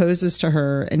he proposes to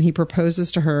her, and he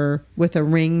proposes to her with a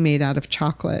ring made out of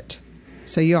chocolate.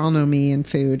 So you all know me and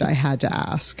food. I had to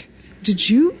ask, did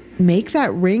you make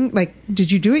that ring?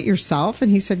 Did you do it yourself? And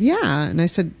he said, yeah. And I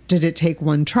said, did it take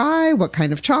one try? What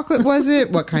kind of chocolate was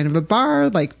it? What kind of a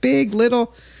bar? Big,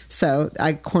 little? So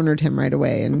I cornered him right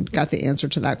away and got the answer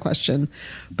to that question.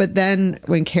 But then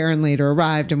when Karen later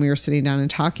arrived and we were sitting down and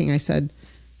talking, I said,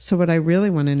 so what I really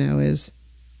want to know is,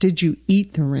 did you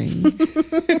eat the ring?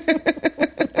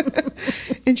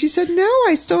 And she said, no,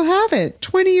 I still have it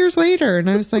 20 years later. And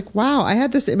I was like, wow, I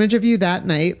had this image of you that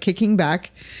night kicking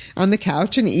back on the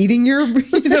couch and eating your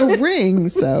ring.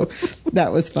 So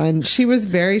that was fun. She was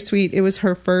very sweet. It was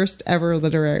her first ever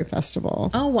literary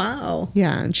festival. Oh, wow.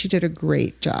 Yeah. And she did a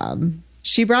great job.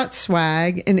 She brought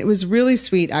swag, and it was really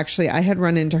sweet. Actually, I had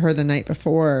run into her the night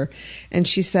before, and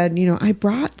she said, I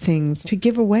brought things to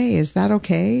give away. Is that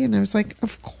okay? And I was like,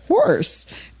 of course.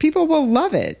 People will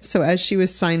love it. So as she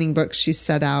was signing books, she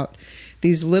set out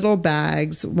these little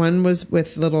bags. One was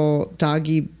with little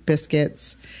doggy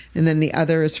biscuits, and then the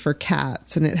other is for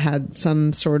cats. And it had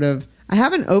some sort of, I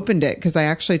haven't opened it because I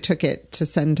actually took it to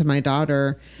send to my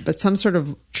daughter, but some sort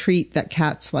of treat that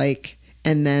cats like.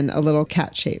 And then a little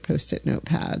cat-shaped Post-it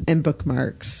notepad and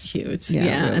bookmarks. Cute.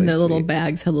 Yeah. Really, and the little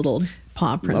bags had little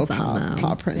paw prints on them.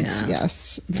 Paw prints,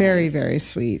 yes. Very, very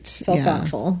sweet. So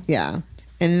thoughtful. Yeah.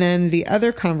 And then the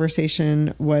other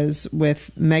conversation was with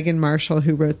Megan Marshall,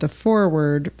 who wrote the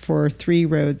foreword for 3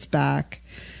 Roads Back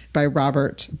by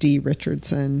Robert D.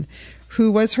 Richardson,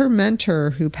 who was her mentor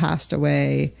who passed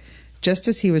away just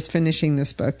as he was finishing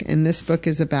this book. And this book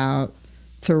is about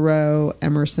Thoreau,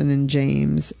 Emerson, and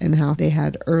James, and how they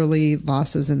had early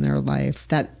losses in their life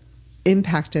that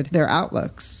impacted their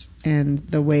outlooks and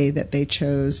the way that they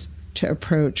chose to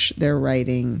approach their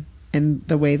writing and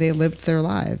the way they lived their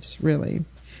lives, really.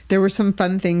 There were some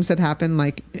fun things that happened,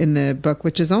 like in the book,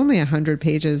 which is only 100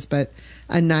 pages, but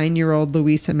a 9-year-old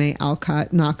Louisa May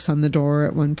Alcott knocks on the door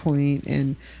at one point,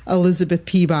 and Elizabeth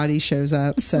Peabody shows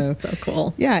up. So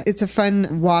cool. Yeah, it's a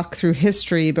fun walk through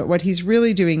history, but what he's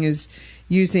really doing is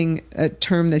using a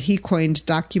term that he coined,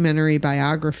 documentary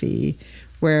biography,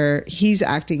 where he's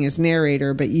acting as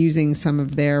narrator, but using some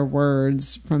of their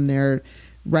words from their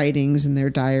writings and their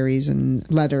diaries and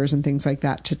letters and things like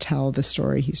that to tell the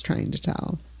story he's trying to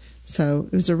tell. So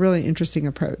it was a really interesting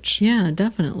approach. Yeah,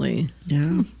 definitely.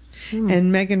 Yeah.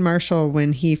 And Megan Marshall,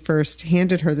 when he first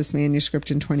handed her this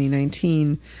manuscript in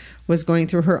 2019, was going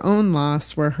through her own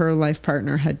loss where her life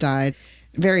partner had died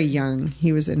very young.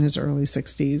 He was in his early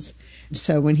 60s.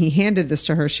 So when he handed this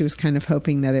to her, she was kind of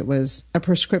hoping that it was a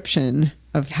prescription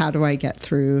of how do I get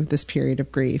through this period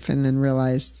of grief, and then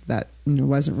realized that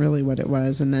wasn't really what it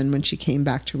was. And then when she came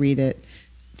back to read it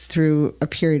through a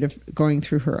period of going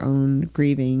through her own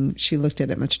grieving, she looked at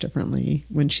it much differently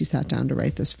when she sat down to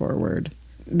write this foreword.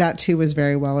 That too was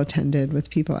very well attended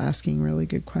with people asking really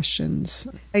good questions.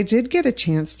 I did get a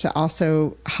chance to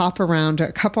also hop around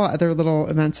a couple other little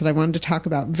events that I wanted to talk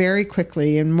about very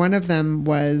quickly. And one of them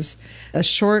was a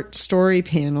short story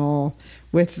panel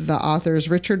with the authors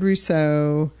Richard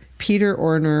Rousseau, Peter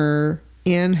Orner,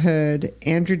 Anne Hood,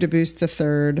 Andrew DeBoost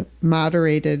III,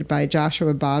 moderated by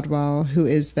Joshua Bodwell, who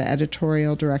is the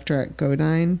editorial director at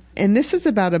Godine. And this is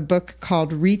about a book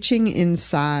called Reaching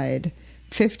Inside,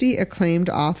 50 acclaimed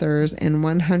authors and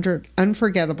 100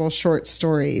 unforgettable short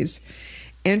stories.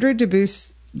 Andrew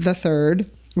DeBoost III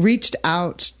reached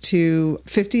out to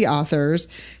 50 authors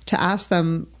to ask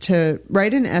them to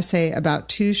write an essay about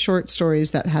 2 short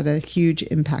stories that had a huge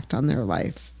impact on their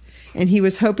life. And he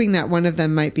was hoping that one of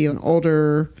them might be an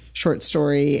older short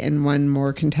story and one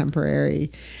more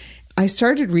contemporary. I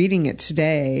started reading it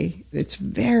today. It's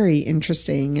very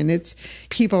interesting. And it's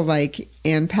people like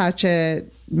Ann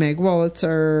Patchett, Meg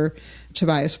Wolitzer,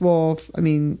 Tobias Wolff. I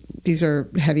mean, these are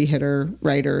heavy hitter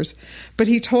writers. But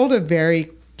he told a very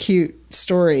cute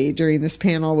story during this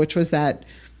panel, which was that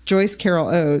Joyce Carol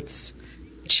Oates,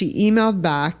 she emailed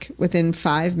back within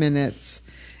 5 minutes,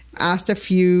 asked a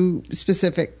few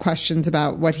specific questions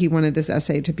about what he wanted this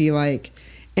essay to be like,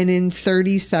 and in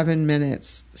 37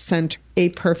 minutes sent a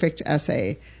perfect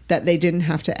essay that they didn't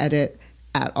have to edit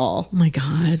at all. Oh my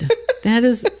God. That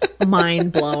is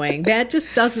mind-blowing. That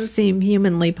just doesn't seem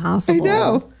humanly possible. I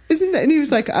know. Isn't that? And he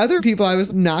was like, other people, I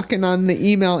was knocking on the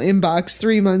email inbox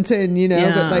 3 months in,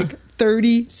 but like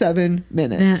 37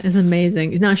 minutes. That is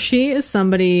amazing. Now, she is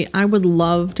somebody I would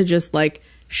love to just like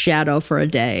shadow for a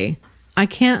day. I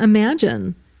can't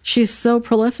imagine. She's so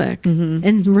prolific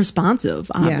and responsive,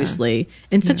 obviously,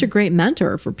 and such a great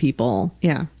mentor for people.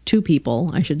 Yeah. To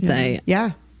people, I should say.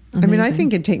 Yeah. Amazing. I mean, I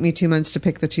think it'd take me 2 months to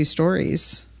pick the 2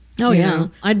 stories. Oh, yeah.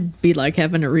 I'd be like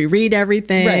having to reread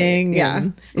everything. Right. Yeah.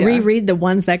 Reread the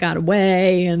ones that got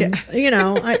away and,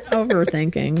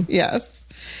 overthinking. Yes.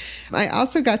 I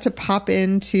also got to pop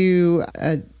into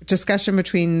a discussion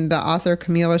between the author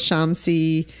Camila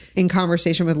Shamsi in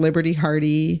conversation with Liberty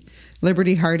Hardy.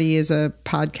 Liberty Hardy is a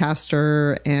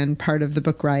podcaster and part of the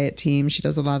Book Riot team. She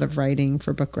does a lot of writing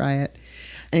for Book Riot.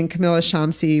 And Camila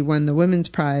Shamsi won the Women's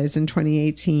Prize in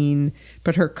 2018,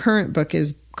 but her current book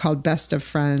is called Best of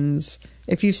Friends.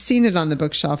 If you've seen it on the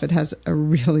bookshelf, it has a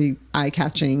really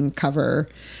eye-catching cover.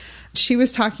 She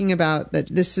was talking about that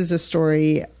this is a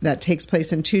story that takes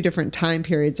place in 2 different time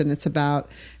periods, and it's about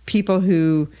people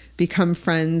who become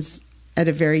friends at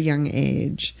a very young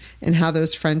age and how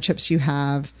those friendships you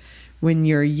have when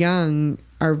you're young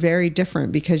are very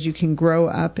different because you can grow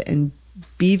up and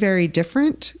be very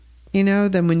different,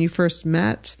 than when you first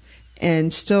met,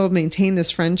 and still maintain this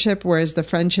friendship. Whereas the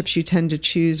friendships you tend to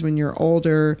choose when you're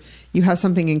older, you have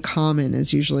something in common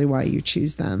is usually why you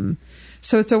choose them.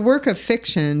 So it's a work of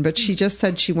fiction, but she just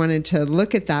said she wanted to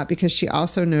look at that because she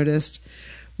also noticed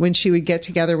when she would get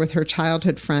together with her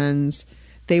childhood friends,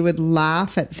 they would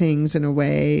laugh at things in a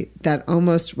way that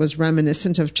almost was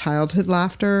reminiscent of childhood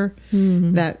laughter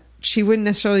that she wouldn't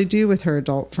necessarily do with her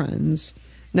adult friends.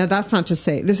 Now, that's not to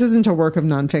say, this isn't a work of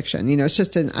nonfiction. It's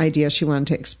just an idea she wanted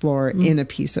to explore in a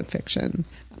piece of fiction.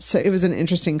 So it was an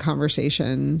interesting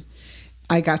conversation.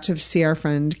 I got to see our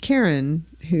friend Karen,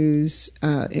 who's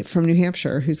from New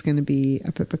Hampshire, who's going to be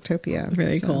up at Booktopia.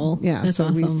 Very cool. Yeah, that's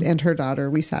awesome. And her daughter,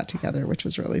 we sat together, which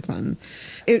was really fun.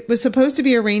 It was supposed to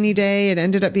be a rainy day. It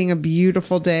ended up being a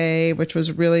beautiful day, which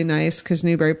was really nice because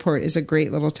Newburyport is a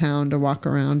great little town to walk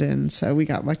around in. So we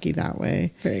got lucky that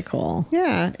way. Very cool.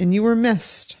 Yeah, and you were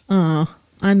missed. Oh,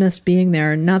 I missed being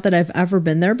there. Not that I've ever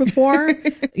been there before.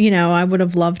 I would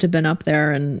have loved to have been up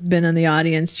there and been in the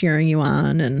audience cheering you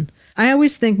on. And I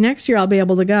always think next year I'll be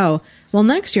able to go. Well,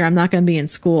 next year I'm not going to be in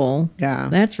school. Yeah.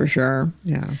 That's for sure.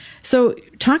 Yeah. So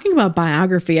talking about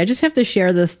biography, I just have to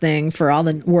share this thing for all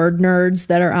the word nerds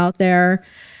that are out there.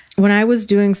 When I was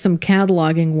doing some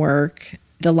cataloging work,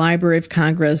 the Library of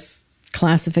Congress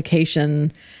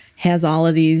classification has all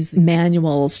of these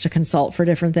manuals to consult for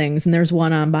different things. And there's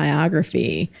one on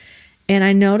biography. And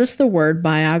I noticed the word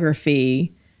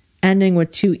biography ending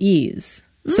with 2 E's.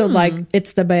 So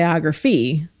it's the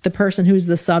biography, the person who's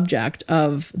the subject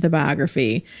of the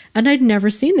biography. And I'd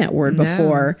never seen that word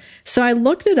before. So I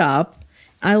looked it up.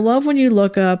 I love when you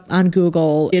look up on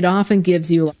Google, it often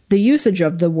gives you the usage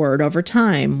of the word over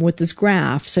time with this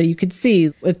graph. So you could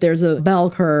see if there's a bell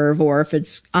curve or if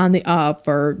it's on the up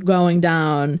or going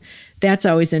down. That's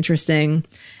always interesting.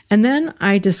 And then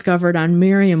I discovered on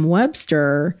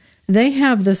Merriam-Webster, they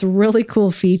have this really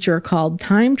cool feature called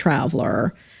Time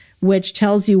Traveler, which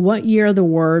tells you what year the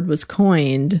word was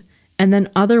coined, and then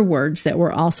other words that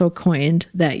were also coined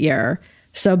that year.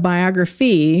 So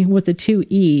biography with the 2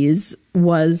 E's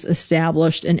was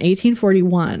established in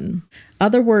 1841.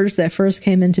 Other words that first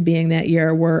came into being that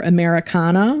year were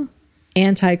Americana,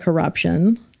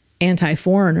 anti-corruption,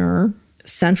 anti-foreigner,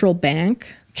 central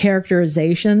bank,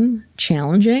 characterization,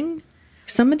 challenging.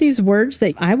 Some of these words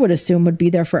that I would assume would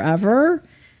be there forever,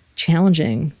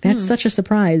 challenging. That's such a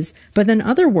surprise. But then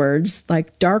other words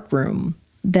like darkroom,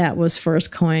 that was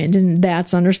first coined. And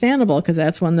that's understandable because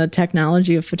that's when the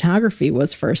technology of photography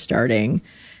was first starting.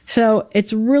 So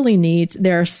it's really neat.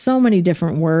 There are so many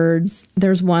different words.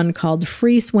 There's one called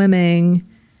free swimming,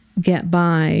 get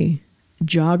by,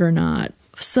 juggernaut.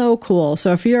 So cool.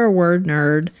 So if you're a word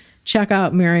nerd, check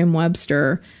out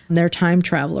Merriam-Webster, their time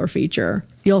traveler feature.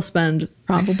 You'll spend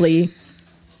probably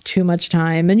too much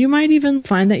time, and you might even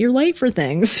find that you're late for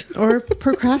things. Or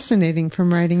procrastinating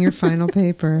from writing your final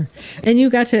paper. And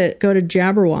you got to go to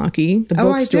Jabberwocky, the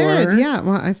bookstore. I did, yeah.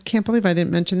 Well, I can't believe I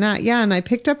didn't mention that. Yeah, and I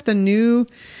picked up the new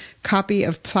copy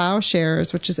of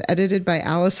Plowshares, which is edited by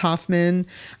Alice Hoffman.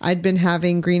 I'd been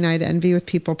having green-eyed envy with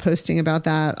people posting about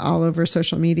that all over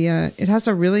social media. It has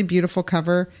a really beautiful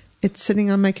cover. It's sitting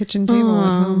on my kitchen table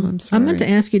at home. I'm sorry. I meant to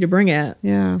ask you to bring it.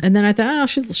 Yeah. And then I thought,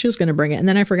 she was going to bring it. And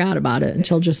then I forgot about it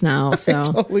until just now. So I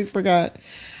totally forgot.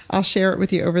 I'll share it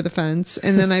with you over the fence.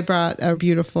 And then I brought a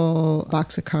beautiful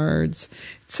box of cards.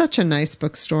 It's such a nice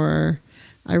bookstore.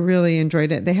 I really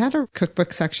enjoyed it. They had a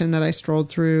cookbook section that I strolled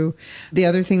through. The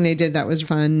other thing they did that was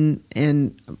fun,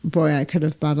 and boy, I could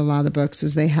have bought a lot of books,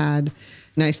 is they had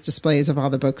nice displays of all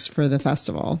the books for the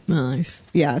festival. Nice.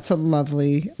 Yeah, it's a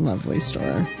lovely, lovely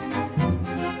store.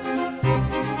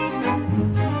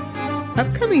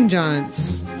 Upcoming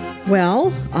jaunts.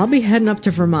 Well, I'll be heading up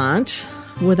to Vermont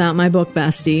without my book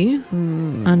bestie,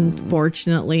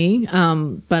 unfortunately.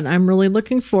 But I'm really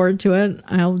looking forward to it.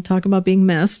 I'll talk about being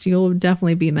missed. You'll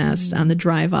definitely be missed on the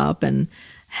drive up and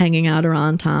hanging out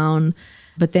around town.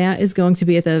 But that is going to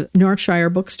be at the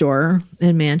Northshire Bookstore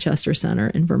in Manchester Center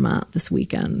in Vermont this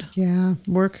weekend. Yeah,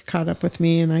 work caught up with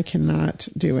me and I cannot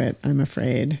do it, I'm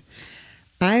afraid.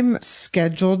 I'm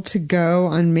scheduled to go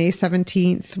on May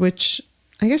 17th, which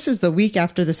I guess is the week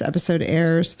after this episode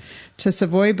airs, to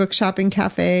Savoy Bookshop and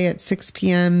Cafe at 6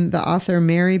 p.m. The author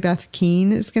Mary Beth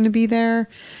Keane is going to be there.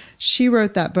 She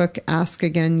wrote that book, Ask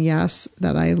Again, Yes,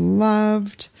 that I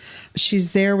loved.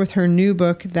 She's there with her new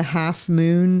book, The Half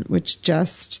Moon, which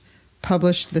just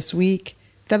published this week,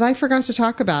 that I forgot to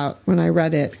talk about when I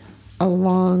read it a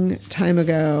long time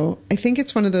ago. I think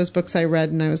it's one of those books I read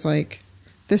and I was like,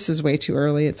 this is way too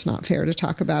early. It's not fair to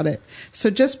talk about it. So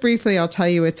just briefly, I'll tell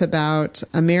you it's about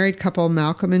a married couple,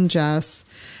 Malcolm and Jess.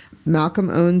 Malcolm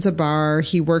owns a bar.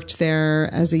 He worked there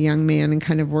as a young man and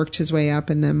kind of worked his way up.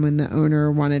 And then when the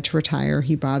owner wanted to retire,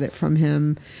 he bought it from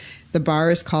him. The bar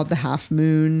is called the Half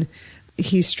Moon.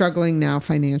 He's struggling now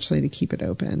financially to keep it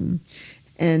open.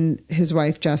 And his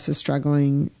wife, Jess, is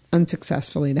struggling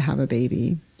unsuccessfully to have a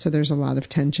baby. So there's a lot of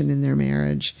tension in their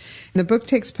marriage. And the book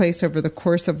takes place over the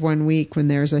course of 1 week when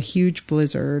there's a huge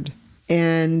blizzard.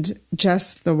 And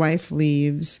Jess, the wife,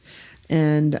 leaves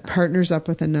and partners up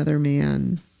with another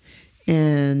man.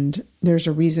 And there's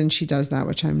a reason she does that,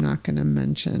 which I'm not going to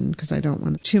mention because I don't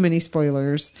want too many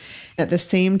spoilers. At the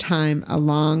same time, a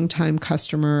longtime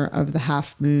customer of the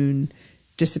Half Moon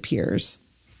disappears.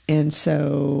 And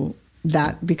so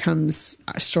that becomes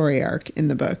a story arc in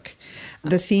the book.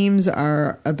 The themes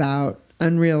are about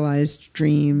unrealized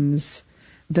dreams,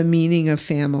 the meaning of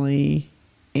family,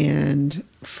 and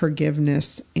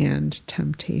forgiveness and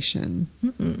temptation.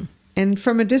 Mm-mm. And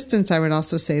from a distance, I would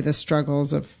also say the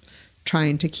struggles of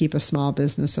trying to keep a small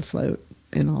business afloat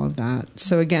and all of that.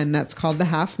 So again, that's called The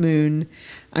Half Moon.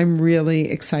 I'm really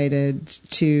excited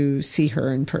to see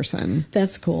her in person.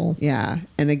 That's cool. Yeah.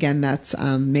 And again, that's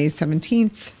May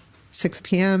 17th, 6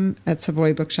 p.m. at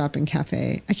Savoy Bookshop and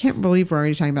Cafe. I can't believe we're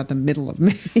already talking about the middle of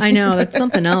May. I know. That's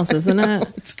something else, isn't it?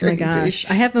 It's crazy. Oh my gosh.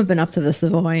 I haven't been up to the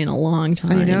Savoy in a long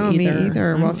time. I know, me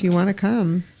either. Well, if you want to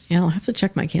come. Yeah, I'll have to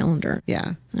check my calendar.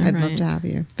 Yeah, I'd love to have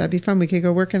you. That'd be fun. We could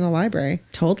go work in a library.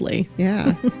 Totally.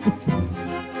 Yeah.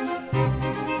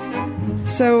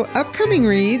 So, upcoming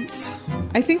reads.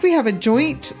 I think we have a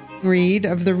joint read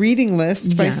of The Reading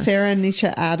List by Sarah and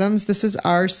Nisha Adams. This is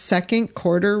our second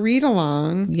quarter read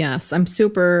along. Yes, I'm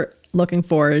super looking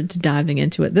forward to diving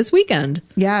into it this weekend.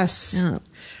 Yes. Yeah.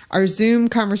 Our Zoom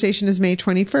conversation is May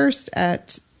 21st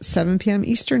at 7 p.m.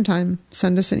 Eastern Time.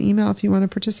 Send us an email if you want to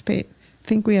participate. I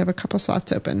think we have a couple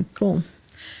slots open. Cool.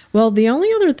 Well, the only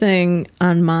other thing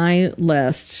on my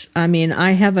list, I mean,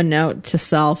 I have a note to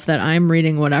self that I'm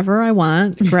reading whatever I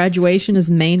want. Graduation is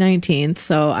May 19th,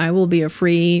 so I will be a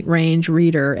free range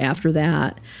reader after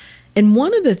that. And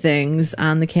one of the things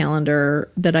on the calendar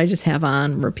that I just have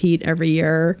on repeat every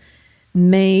year,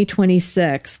 May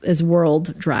 26th is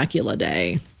World Dracula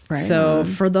Day. Right. So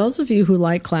for those of you who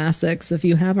like classics, if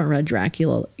you haven't read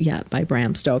Dracula yet by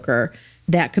Bram Stoker,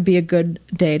 that could be a good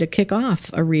day to kick off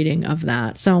a reading of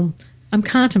that. So I'm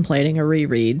contemplating a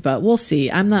reread, but we'll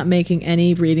see. I'm not making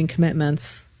any reading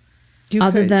commitments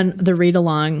other than the read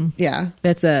along. Yeah.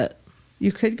 That's it.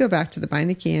 You could go back to the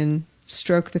Beinecke and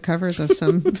stroke the covers of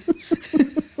some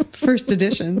first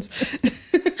editions.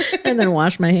 And then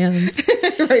wash my hands.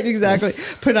 Right, exactly.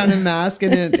 Yes. Put on a mask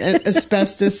and an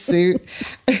asbestos suit.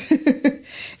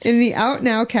 In the Out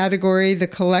Now category, The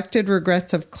Collected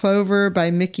Regrets of Clover by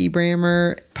Mickey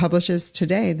Brammer publishes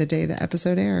today, the day the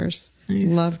episode airs.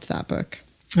 Nice. Loved that book.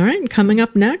 All right, coming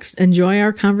up next, enjoy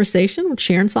our conversation with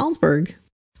Sharon Salzberg.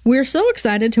 We're so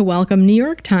excited to welcome New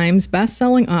York Times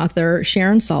bestselling author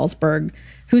Sharon Salzberg,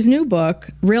 whose new book,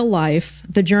 Real Life,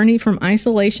 The Journey from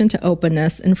Isolation to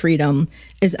Openness and Freedom,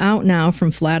 is out now from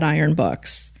Flatiron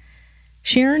Books.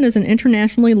 Sharon is an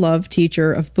internationally loved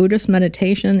teacher of Buddhist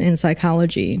meditation and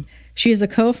psychology. She is a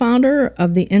co-founder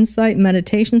of the Insight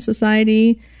Meditation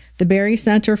Society, the Barry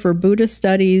Center for Buddhist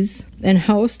Studies, and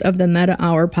host of the Metta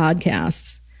Hour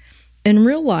podcasts. In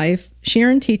real life,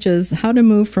 Sharon teaches how to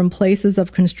move from places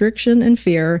of constriction and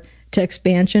fear to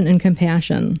expansion and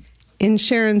compassion. In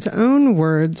Sharon's own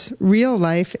words, real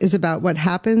life is about what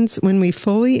happens when we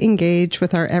fully engage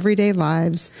with our everyday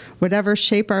lives, whatever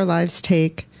shape our lives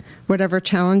take, whatever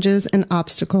challenges and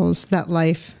obstacles that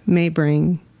life may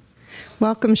bring.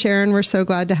 Welcome, Sharon. We're so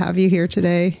glad to have you here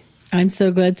today. I'm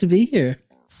so glad to be here.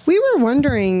 We were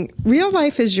wondering, Real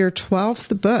Life is your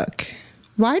 12th book.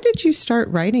 Why did you start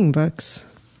writing books?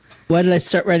 Why did I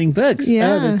start writing books?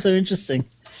 Yeah. Oh, that's so interesting.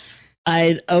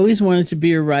 I'd always wanted to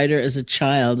be a writer as a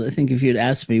child. I think if you'd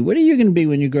asked me, what are you going to be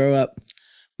when you grow up?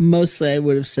 Mostly I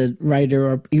would have said writer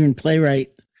or even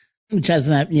playwright, which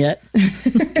hasn't happened yet.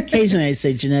 Occasionally I'd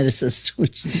say geneticist,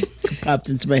 which popped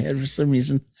into my head for some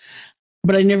reason.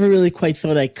 But I never really quite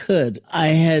thought I could. I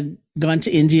had gone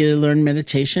to India to learn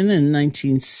meditation in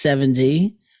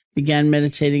 1970, began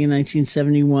meditating in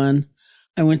 1971.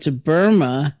 I went to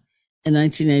Burma in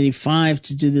 1985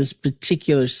 to do this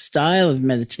particular style of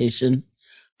meditation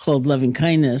called loving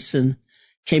kindness, and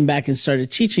came back and started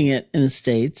teaching it in the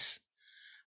States.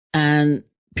 And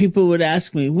people would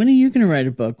ask me, when are you going to write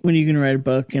a book? When are you going to write a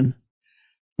book? And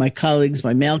my colleagues,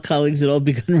 my male colleagues, had all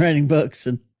begun writing books,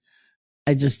 and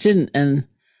I just didn't. And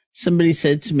somebody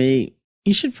said to me,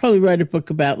 you should probably write a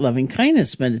book about loving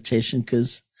kindness meditation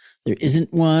because there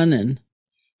isn't one and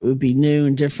it would be new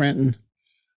and different. And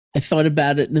I thought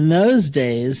about it. And in those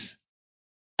days,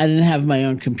 I didn't have my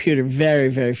own computer. Very,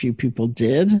 very few people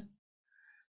did.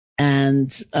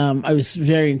 And I was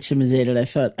very intimidated. I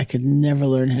thought I could never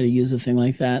learn how to use a thing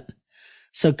like that.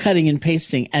 So cutting and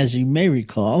pasting, as you may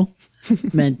recall,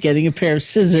 meant getting a pair of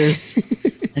scissors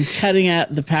and cutting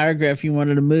out the paragraph you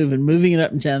wanted to move and moving it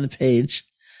up and down the page,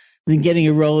 and then getting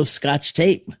a roll of Scotch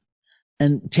tape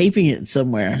and taping it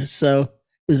somewhere. So it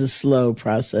was a slow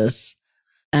process.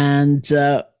 And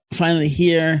finally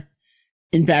here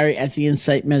in Barrie at the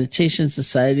Insight Meditation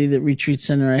Society, the retreat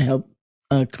center I helped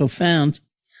co-found,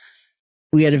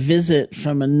 we had a visit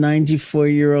from a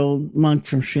 94-year-old monk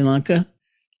from Sri Lanka,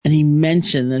 and he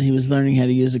mentioned that he was learning how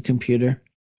to use a computer.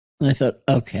 And I thought,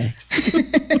 okay,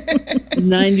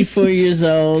 94 years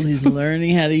old, he's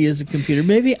learning how to use a computer.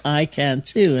 Maybe I can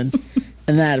too. And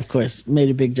that, of course, made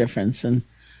a big difference. And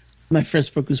my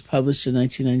first book was published in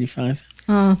 1995.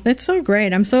 Oh, that's so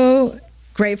great. I'm so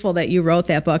grateful that you wrote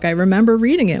that book. I remember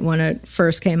reading it when it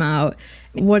first came out.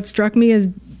 What struck me is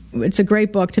it's a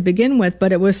great book to begin with,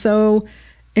 but it was so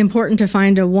important to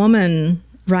find a woman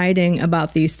writing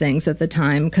about these things at the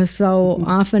time, because so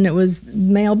often it was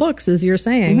male books, as you're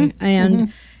saying.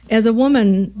 And as a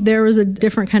woman, there was a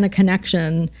different kind of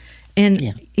connection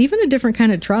and even a different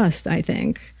kind of trust, I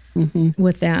think,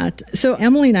 with that. So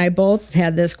Emily and I both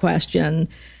had this question.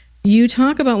 You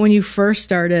talk about when you first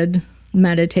started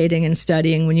meditating and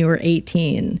studying when you were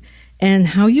 18 and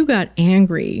how you got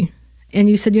angry. And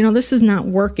you said, this is not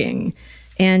working.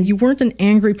 And you weren't an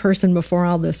angry person before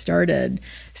all this started.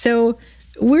 So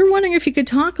we're wondering if you could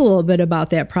talk a little bit about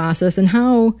that process and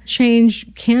how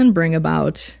change can bring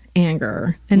about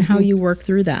anger and how you work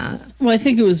through that. Well, I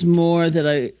think it was more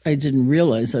that I didn't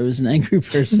realize I was an angry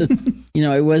person.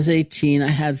 I was 18. I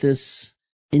had this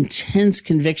intense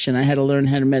conviction I had to learn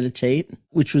how to meditate,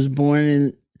 which was born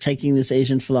in taking this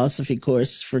Asian philosophy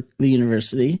course for the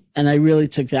university. And I really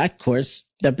took that course,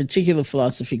 that particular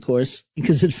philosophy course,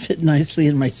 because it fit nicely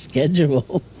in my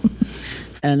schedule.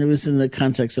 And it was in the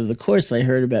context of the course I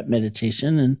heard about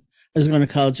meditation. And I was going to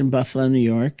college in Buffalo, New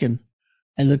York. And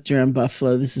I looked around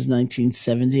Buffalo. This is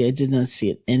 1970. I did not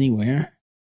see it anywhere.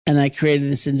 And I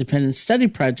created this independent study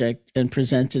project and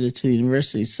presented it to the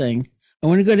university saying, I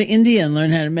want to go to India and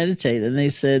learn how to meditate. And they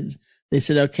said,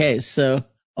 okay. So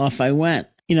off I went.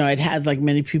 I'd had, like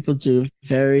many people do,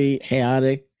 very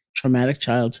chaotic, traumatic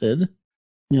childhood.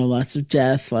 Lots of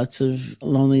death, lots of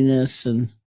loneliness and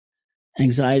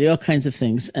anxiety, all kinds of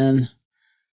things. And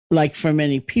like for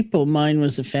many people, mine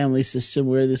was a family system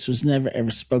where this was never,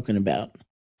 ever spoken about.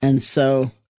 And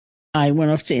so I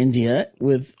went off to India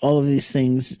with all of these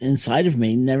things inside of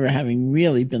me, never having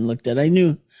really been looked at. I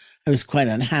knew I was quite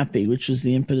unhappy, which was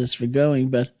the impetus for going,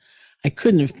 but I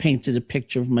couldn't have painted a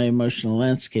picture of my emotional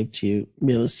landscape to you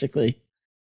realistically.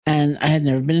 And I had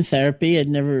never been in therapy. I'd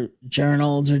never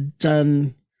journaled or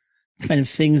done kind of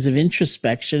things of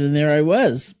introspection. And there I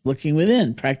was looking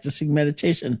within, practicing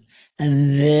meditation.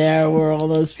 And there were all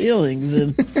those feelings.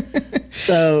 And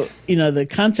so, the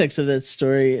context of that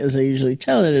story, as I usually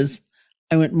tell it, is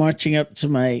I went marching up to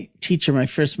my teacher, my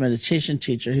first meditation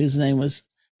teacher, whose name was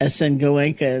S.N.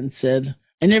 Goenka, and said,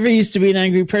 I never used to be an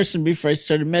angry person before I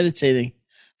started meditating,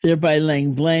 thereby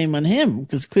laying blame on him,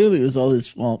 because clearly it was all his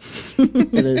fault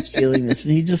that I was feeling this.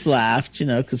 And he just laughed,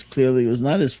 because clearly it was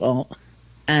not his fault.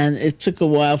 And it took a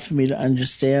while for me to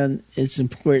understand it's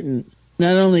important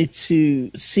not only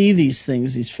to see these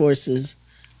things, these forces,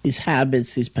 these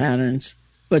habits, these patterns,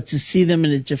 but to see them in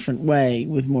a different way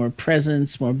with more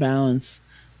presence, more balance,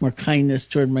 more kindness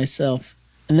toward myself.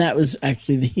 And that was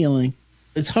actually the healing.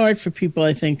 It's hard for people,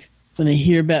 I think, when they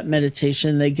hear about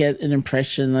meditation, they get an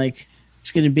impression like it's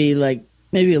going to be like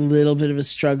maybe a little bit of a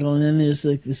struggle. And then there's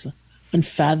like this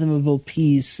unfathomable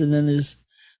peace. And then there's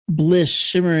bliss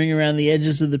shimmering around the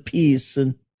edges of the peace.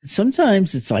 And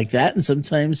sometimes it's like that. And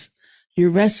sometimes you're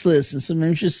restless. And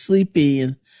sometimes you're sleepy.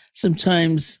 And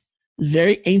sometimes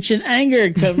very ancient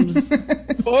anger comes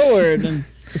forward. And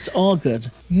it's all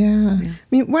good. Yeah. I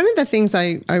mean, one of the things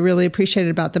I really appreciated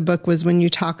about the book was when you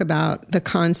talk about the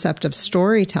concept of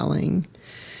storytelling.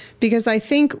 Because I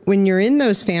think when you're in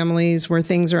those families where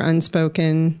things are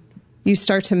unspoken, you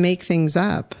start to make things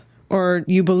up or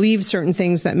you believe certain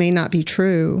things that may not be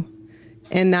true.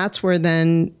 And that's where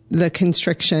then the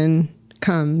constriction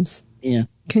comes. Yeah.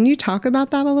 Can you talk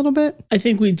about that a little bit? I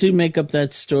think we do make up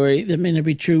that story. That may not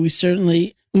be true.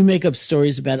 We make up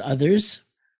stories about others.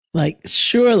 Like,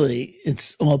 surely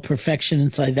it's all perfection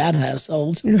inside that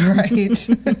household. Right.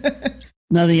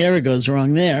 Nothing ever goes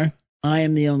wrong there. I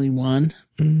am the only one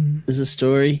is a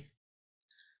story.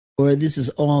 Or this is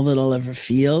all that I'll ever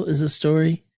feel is a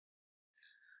story.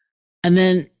 And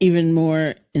then even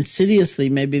more insidiously,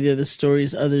 maybe they're the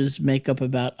stories others make up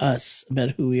about us,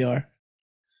 about who we are.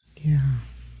 Yeah.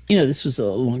 This was a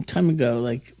long time ago.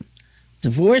 Like,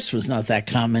 divorce was not that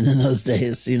common in those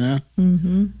days,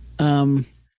 Mm-hmm. And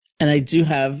I did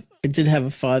have a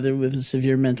father with a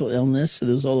severe mental illness. So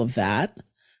there was all of that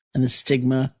and the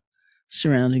stigma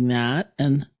surrounding that.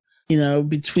 And,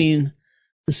 between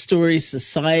the stories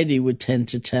society would tend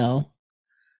to tell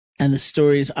and the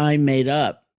stories I made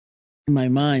up in my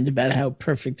mind about how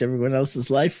perfect everyone else's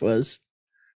life was.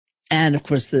 And of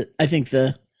course, I think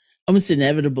the almost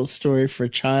inevitable story for a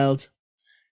child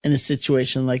in a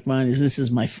situation like mine is this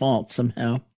is my fault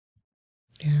somehow.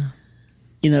 Yeah.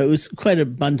 It was quite a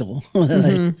bundle that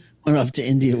I went off to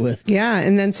India with. Yeah.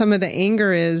 And then some of the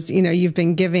anger is, you've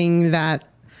been giving that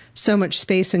so much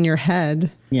space in your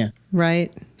head. Yeah.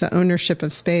 Right? The ownership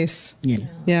of space. Yeah.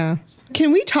 Yeah.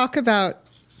 Can we talk about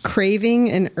craving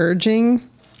and urging?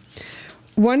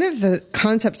 One of the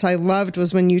concepts I loved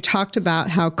was when you talked about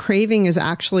how craving is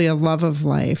actually a love of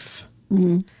life.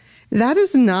 Mm-hmm. That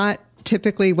is not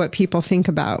typically what people think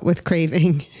about with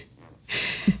craving.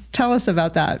 Tell us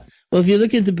about that. Well, if you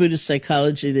look at the Buddhist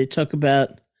psychology, they talk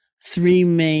about three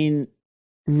main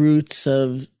roots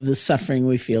of the suffering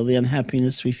we feel, the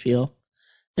unhappiness we feel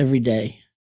every day,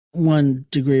 one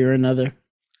degree or another.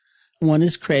 One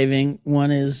is craving,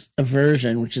 one is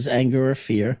aversion, which is anger or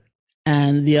fear,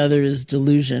 and the other is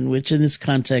delusion, which in this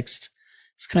context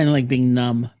is kind of like being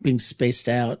numb, being spaced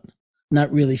out,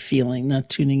 not really feeling, not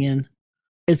tuning in.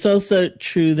 It's also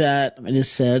true that, it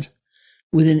is said,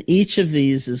 within each of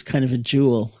these is kind of a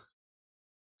jewel.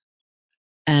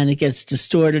 And it gets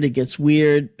distorted, it gets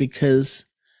weird because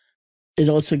it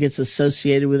also gets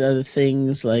associated with other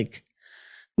things. Like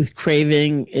with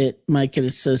craving, it might get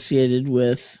associated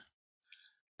with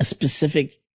a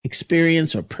specific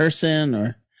experience or person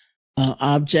or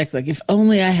object. Like, if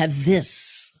only I had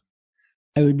this,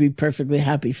 I would be perfectly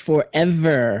happy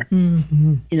forever.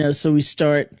 Mm-hmm. So we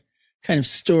start kind of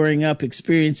storing up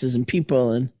experiences and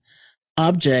people and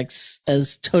objects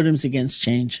as totems against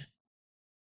change,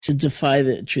 to defy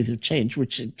the truth of change,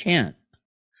 which it can't.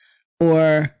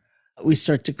 Or we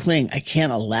start to cling. I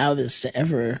can't allow this to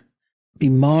ever be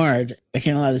marred. I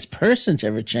can't allow this person to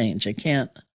ever change. I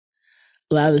can't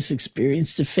allow this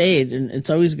experience to fade. And it's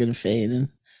always going to fade. And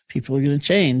people are going to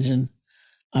change. And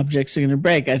objects are going to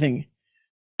break. I don't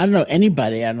know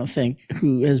anybody,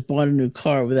 who has bought a new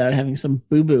car without having some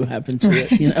boo-boo happen to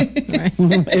it, Right.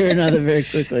 one way or another very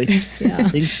quickly. Yeah.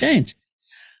 Things change.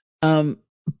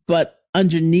 But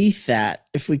underneath that,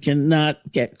 if we can not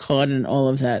get caught in all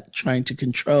of that, trying to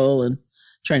control and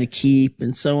trying to keep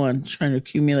and so on, trying to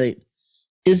accumulate,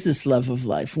 is this love of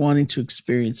life, wanting to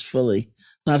experience fully,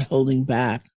 not holding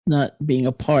back, not being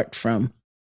apart from,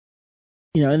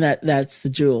 and that's the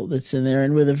jewel that's in there.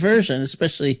 And with aversion,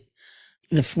 especially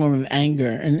the form of anger.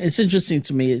 And it's interesting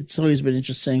to me, it's always been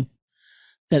interesting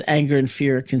that anger and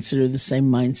fear are considered the same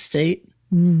mind state.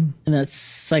 And that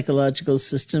psychological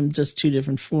system, just two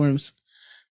different forms.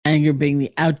 Anger being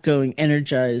the outgoing,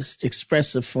 energized,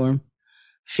 expressive form.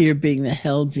 Fear being the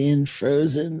held in,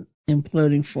 frozen,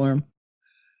 imploding form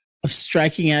of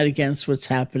striking out against what's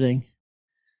happening,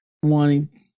 wanting,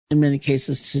 in many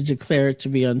cases, to declare it to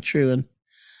be untrue. And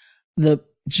the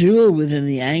jewel within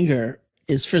the anger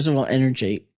is, first of all,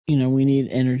 energy. We need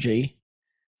energy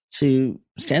to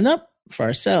stand up for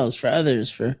ourselves, for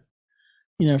others, for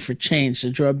change, to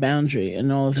draw a boundary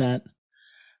and all of that.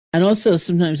 And also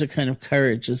sometimes a kind of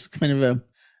courage is kind of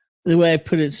the way I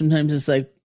put it, sometimes it's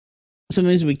like,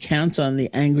 sometimes we count on the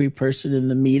angry person in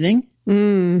the meeting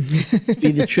to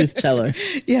be the truth teller.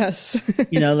 Yes.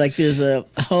 Like there's a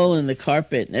hole in the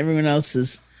carpet and everyone else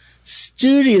is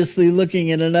studiously looking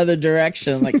in another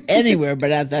direction, like anywhere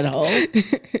but at that hole.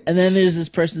 And then there's this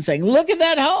person saying, look at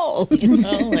that hole,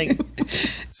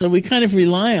 so we kind of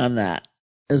rely on that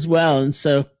as well. And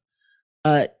so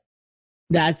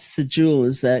that's the jewel,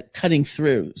 is that cutting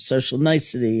through social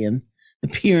nicety and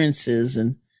appearances,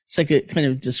 and it's like a kind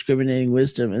of discriminating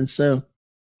wisdom. And so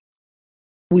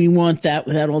we want that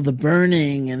without all the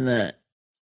burning and the,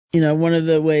 one of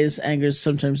the ways anger is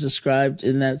sometimes described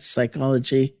in that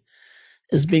psychology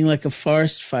as being like a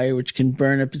forest fire, which can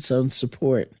burn up its own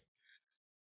support.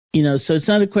 So it's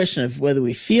not a question of whether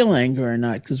we feel anger or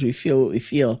not, because we feel what we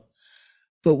feel.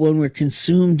 But when we're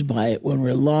consumed by it, when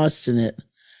we're lost in it,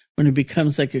 when it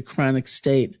becomes like a chronic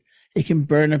state, it can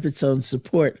burn up its own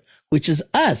support, which is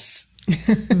us.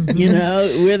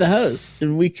 We're the host,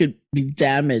 and we could be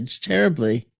damaged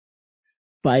terribly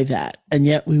by that. And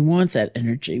yet we want that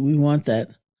energy. We want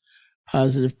that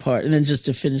positive part. And then just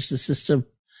to finish the system,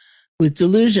 with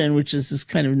delusion, which is this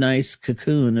kind of nice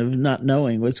cocoon of not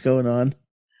knowing what's going on,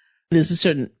 there's a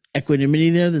certain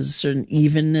equanimity there. There's a certain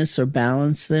evenness or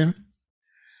balance there.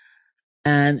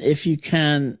 And if you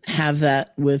can have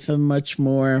that with a much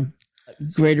more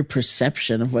greater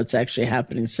perception of what's actually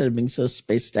happening instead of being so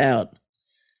spaced out,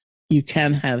 you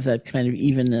can have that kind of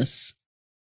evenness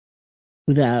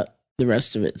without the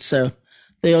rest of it. So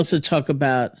they also talk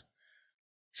about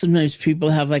sometimes people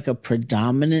have like a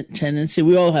predominant tendency.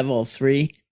 We all have all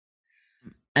three,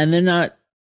 and they're not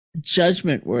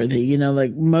judgment worthy.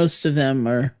 Like most of them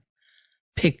are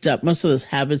picked up. Most of those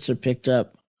habits are picked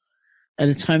up at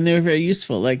a time they were very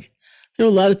useful. Like there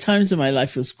were a lot of times in my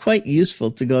life it was quite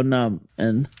useful to go numb,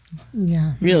 and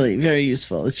really very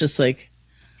useful. It's just like,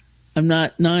 I'm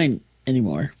not 9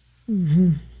 anymore,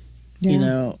 or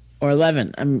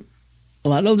 11. I'm a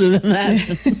lot older than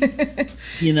that.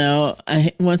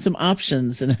 I want some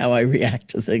options in how I react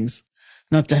to things,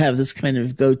 not to have this kind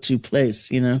of go-to place,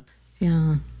 that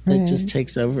just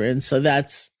takes over. And so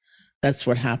that's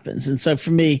what happens. And so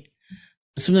for me,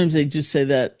 sometimes they do say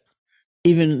that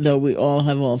even though we all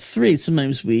have all three,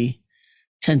 sometimes we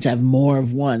tend to have more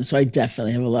of one. So I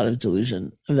definitely have a lot of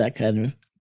delusion of that kind of,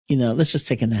 let's just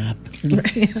take a nap.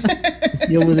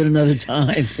 Deal with it another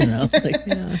time,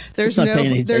 There's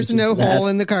no hole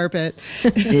in the carpet.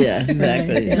 Yeah,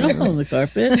 exactly. Right, no hole in the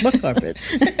carpet. What carpet?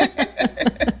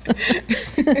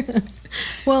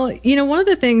 Well, one of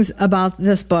the things about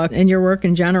this book and your work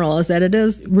in general is that it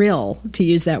is real, to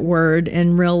use that word,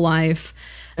 in real life.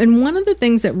 And one of the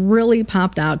things that really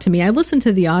popped out to me, I listened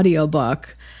to the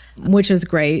audiobook, which is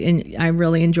great, and I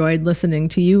really enjoyed listening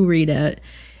to you read it.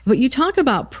 But you talk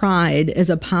about pride as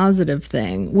a positive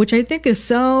thing, which I think is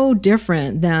so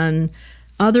different than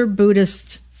other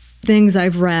Buddhist things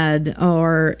I've read,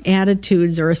 or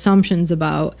attitudes or assumptions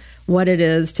about what it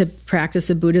is to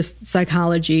practice a Buddhist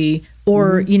psychology,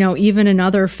 or, even in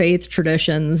other faith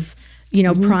traditions,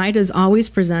 pride is always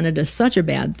presented as such a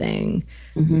bad thing.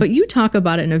 But you talk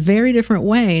about it in a very different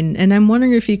way. And I'm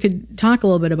wondering if you could talk a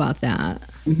little bit about that.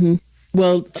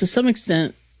 Well, to some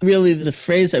extent, really, the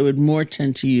phrase I would more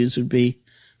tend to use would be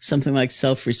something like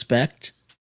self-respect,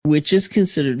 which is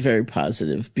considered very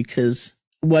positive, because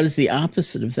what is the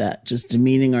opposite of that? Just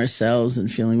demeaning ourselves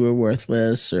and feeling we're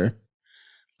worthless, or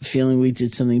feeling we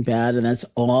did something bad and that's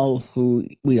all who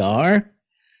we are?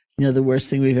 The worst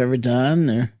thing we've ever done,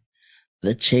 or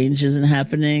that change isn't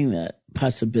happening, that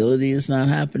possibility is not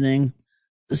happening.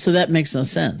 So that makes no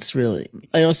sense, really.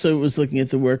 I also was looking at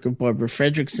the work of Barbara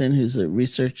Fredrickson, who's a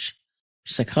research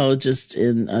psychologist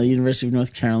in the University of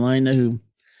North Carolina, who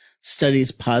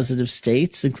studies positive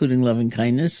states, including loving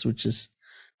kindness, which is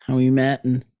how we met.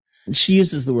 And she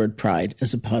uses the word pride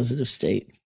as a positive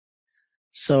state.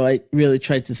 So I really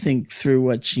tried to think through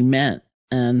what she meant.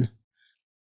 And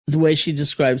the way she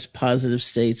describes positive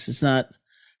states, it's not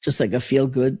just like a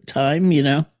feel-good time,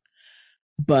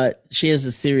 but she has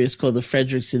this theory, it's called the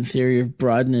Fredrickson theory of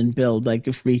broaden and build. Like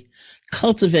if we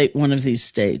cultivate one of these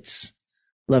states,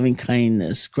 loving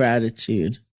kindness,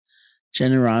 gratitude,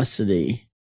 generosity,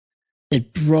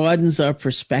 it broadens our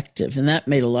perspective. And that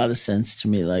made a lot of sense to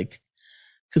me. Like,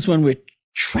 because when we're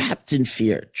trapped in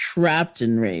fear, trapped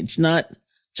in rage, not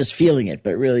just feeling it,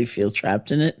 but really feel trapped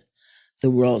in it,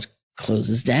 the world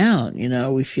closes down.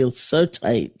 We feel so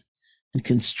tight and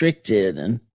constricted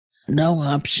and no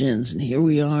options. And here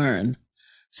we are. And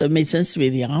so it made sense to me.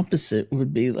 The opposite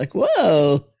would be like,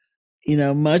 whoa,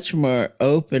 much more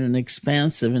open and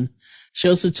expansive. And she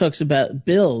also talks about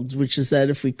build, which is that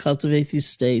if we cultivate these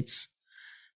states,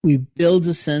 we build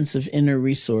a sense of inner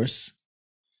resource.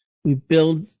 We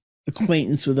build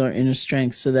acquaintance with our inner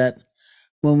strength, so that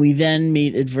when we then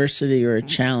meet adversity or a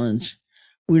challenge,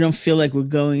 we don't feel like we're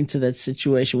going to that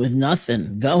situation with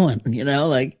nothing going,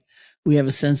 like we have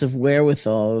a sense of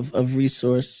wherewithal, of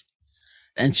resource.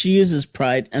 And she uses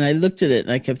pride. And I looked at it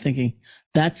and I kept thinking,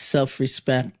 that's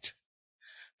self-respect.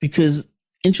 Because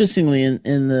interestingly,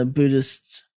 in the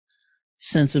Buddhist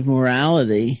sense of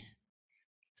morality,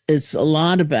 it's a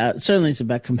lot about, certainly it's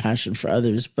about compassion for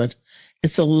others, but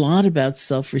it's a lot about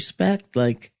self-respect.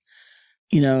 Like,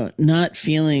 not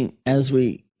feeling as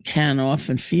we can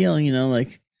often feel,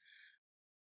 like,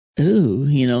 ooh,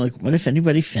 like, what if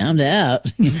anybody found out?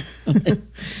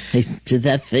 I did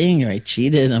that thing, or I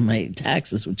cheated on my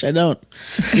taxes, which I don't,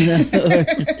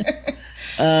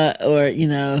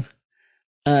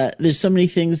 there's so many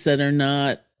things that are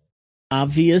not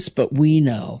obvious, but we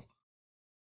know,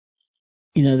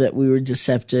 that we were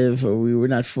deceptive, or we were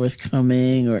not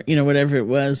forthcoming, or, whatever it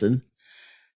was. And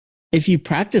if you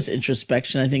practice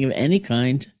introspection, I think of any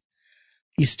kind,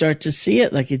 you start to see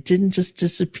it like it didn't just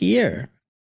disappear.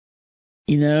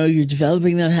 you're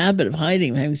developing that habit of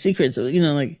hiding, having secrets,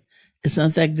 like it's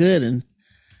not that good. And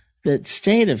that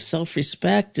state of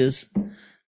self-respect is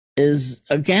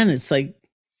again, it's like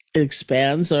it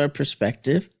expands our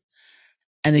perspective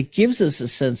and it gives us a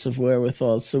sense of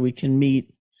wherewithal so we can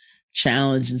meet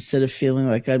challenge instead of feeling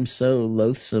like I'm so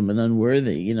loathsome and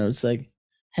unworthy. It's like,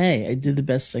 hey, I did the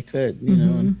best I could,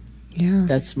 and Yeah.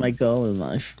 that's my goal in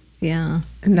life. Yeah.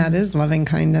 And that is loving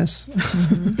kindness.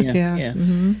 Yeah.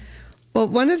 Well,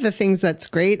 one of the things that's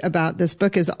great about this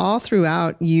book is all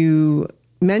throughout you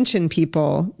mention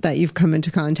people that you've come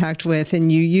into contact with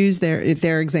and you use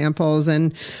their examples.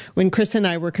 And when Chris and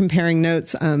I were comparing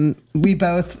notes, we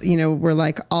both, were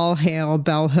like, all hail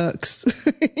bell hooks.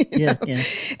 Yeah.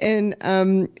 And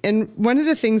one of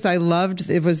the things I loved,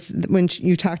 it was when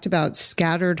you talked about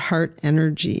scattered heart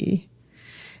energy.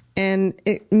 And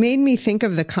it made me think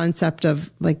of the concept of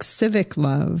like civic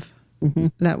love,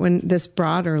 that when this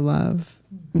broader love.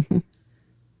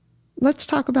 Let's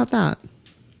talk about that.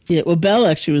 Yeah, well, Belle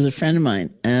actually was a friend of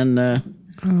mine and a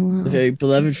very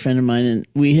beloved friend of mine. And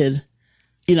we had,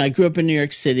 I grew up in New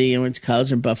York City and went to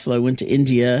college in Buffalo. I went to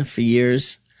India for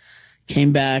years,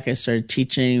 came back. I started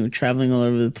teaching, traveling all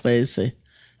over the place. I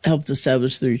helped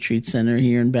establish the retreat center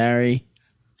here in Barrie.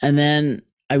 And then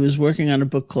I was working on a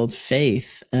book called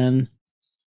Faith, and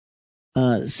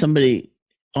somebody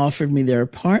offered me their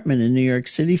apartment in New York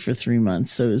City for 3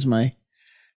 months. So it was my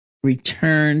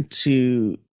return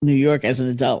to New York as an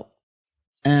adult.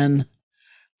 And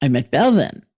I met Belle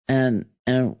then, and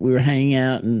we were hanging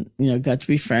out and, got to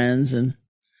be friends, and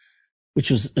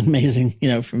which was amazing,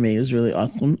 for me. It was really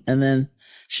awesome. And then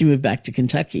she moved back to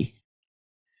Kentucky,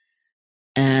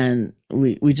 and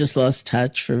we just lost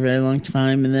touch for a very long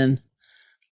time. And then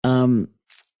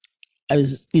I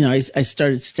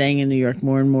started staying in New York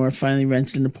more and more, finally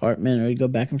rented an apartment, or I'd go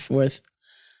back and forth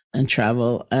and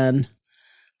travel. And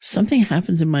something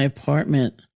happened in my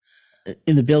apartment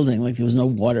in the building, like there was no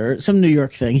water, some New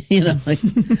York thing,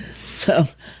 so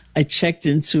I checked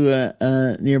into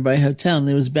a nearby hotel and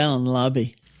there was Belle in the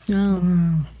lobby.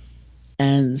 Oh.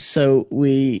 And so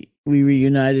we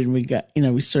reunited and we got,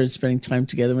 we started spending time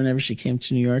together whenever she came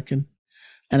to New York. And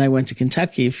I went to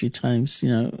Kentucky a few times,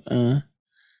 to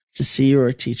see her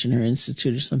or teach in her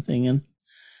institute or something.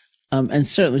 And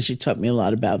certainly she taught me a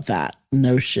lot about that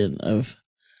notion of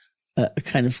a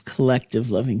kind of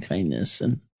collective loving kindness.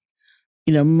 And,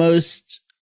 most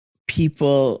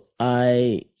people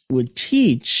I would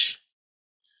teach,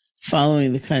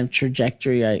 following the kind of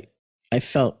trajectory I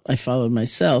felt I followed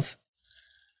myself,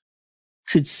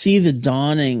 could see the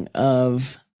dawning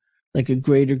of like a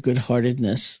greater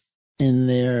good-heartedness in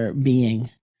their being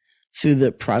through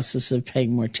the process of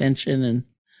paying more attention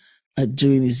and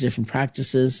doing these different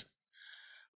practices.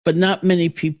 But not many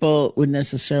people would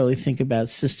necessarily think about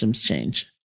systems change.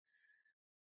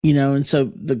 And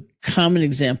so the common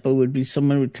example would be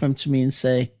someone would come to me and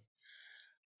say,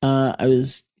 I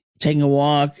was taking a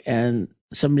walk and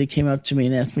somebody came up to me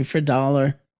and asked me for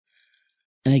 $1.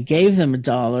 And I gave them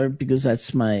 $1 because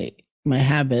that's my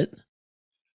habit.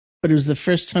 But it was the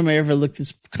first time I ever looked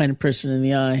this kind of person in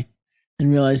the eye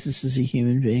and realized this is a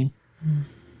human being.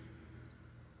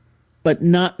 But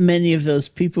not many of those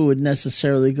people would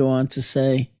necessarily go on to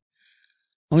say,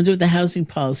 I wonder what the housing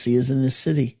policy is in this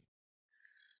city.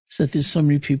 So that there's so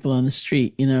many people on the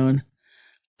street, and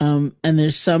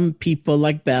there's some people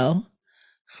like Belle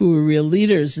who are real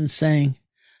leaders in saying,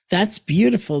 that's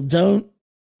beautiful. Don't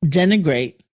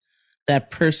denigrate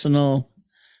that personal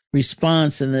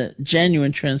response and the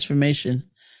genuine transformation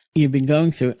you've been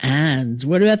going through. And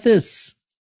what about this?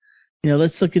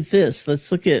 Let's look at this.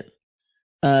 Let's look at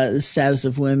the status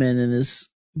of women in this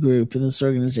group, in this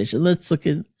organization. Let's look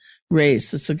at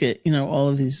race. Let's look at, all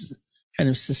of these kind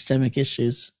of systemic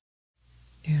issues.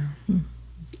 Yeah.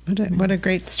 What a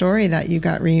great story that you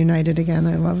got reunited again.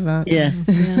 I love that. Yeah.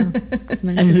 And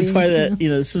the part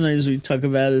that, sometimes we talk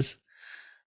about is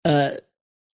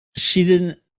she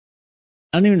didn't,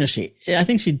 I don't even know I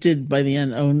think she did by the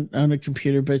end own a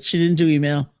computer, but she didn't do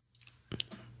email.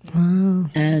 Wow.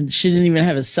 And she didn't even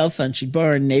have a cell phone. She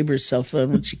borrowed a neighbor's cell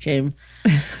phone when she came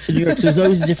to New York. So it was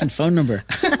always a different phone number.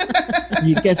 And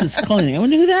you get this calling. I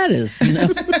wonder who that is,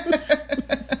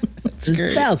 That's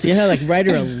great. So you have to write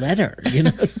her a letter,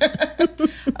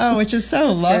 Oh, which is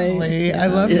so lovely. Yeah. I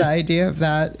love the idea of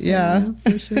that. Yeah,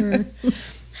 for sure.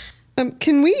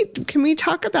 Can we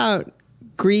talk about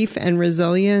grief and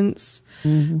resilience?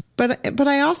 Mm-hmm. But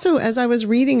I also, as I was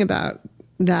reading about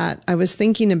that, I was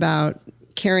thinking about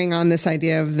carrying on this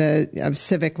idea of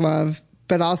civic love,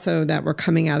 but also that we're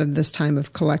coming out of this time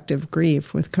of collective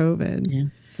grief with COVID.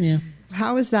 Yeah.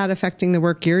 How is that affecting the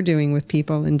work you're doing with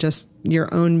people and just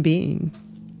your own being?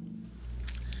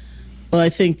 Well, I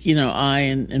think, I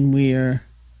and we are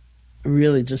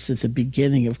really just at the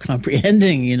beginning of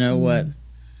comprehending,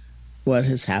 what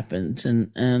has happened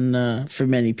and for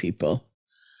many people.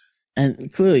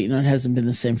 And clearly, it hasn't been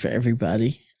the same for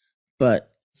everybody,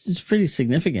 but it's pretty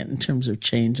significant in terms of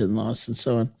change and loss and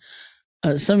so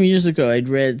on. Some years ago, I'd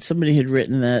read, somebody had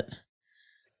written that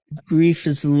grief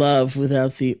is love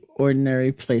without the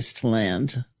ordinary place to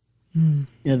land.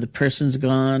 The person's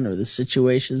gone, or the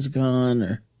situation's gone,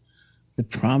 or the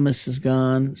promise is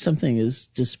gone. Something has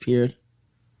disappeared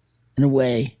in a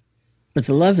way, but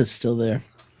the love is still there.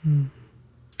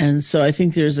 And so I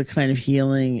think there's a kind of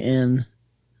healing in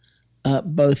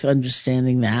both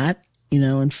understanding that,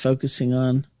 and focusing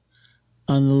on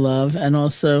the love, and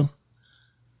also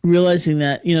realizing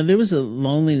that, there was a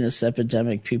loneliness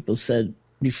epidemic, people said,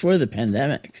 before the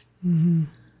pandemic. And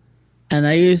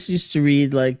I used to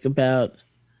read about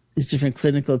these different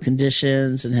clinical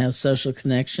conditions and how social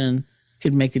connection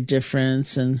could make a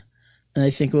difference. And I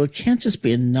think, well, it can't just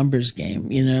be a numbers game,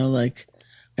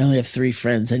 I only have 3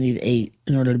 friends. I need 8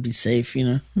 in order to be safe,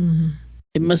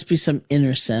 It must be some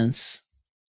inner sense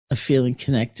of feeling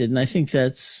connected. And I think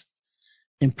that's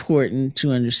important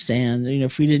to understand.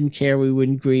 If we didn't care, we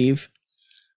wouldn't grieve.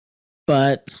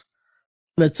 But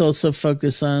let's also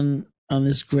focus on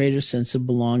this greater sense of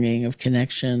belonging, of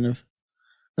connection, of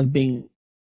being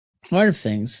part of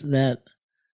things, that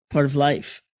part of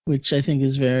life, which I think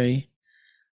is very,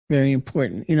 very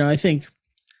important. I think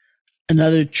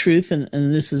another truth, and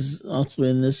this is also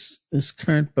in this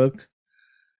current book,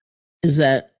 is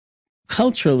that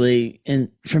culturally, and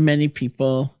for many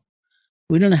people,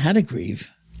 we don't know how to grieve.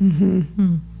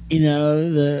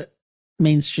 The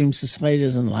mainstream society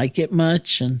doesn't like it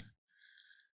much, and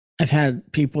I've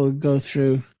had people go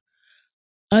through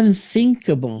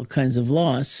unthinkable kinds of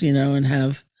loss, and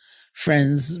have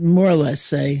friends more or less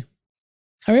say,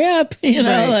 hurry up,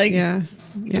 right. Yeah.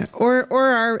 Or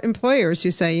our employers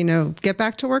who say, get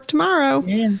back to work tomorrow.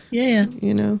 Yeah.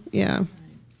 Yeah.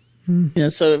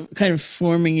 So kind of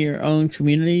forming your own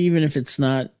community, even if it's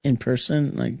not in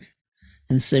person, like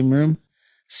in the same room,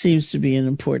 seems to be an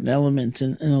important element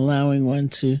in allowing one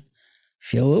to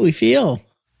feel what we feel.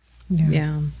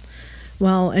 Yeah.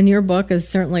 Well, and your book is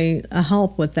certainly a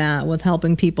help with that, with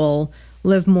helping people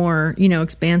live more,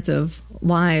 expansive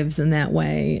lives in that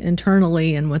way,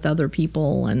 internally and with other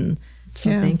people. And so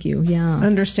thank you. Yeah.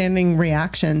 Understanding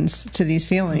reactions to these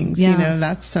feelings, Yes.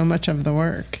 that's so much of the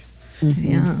work.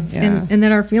 Yeah. And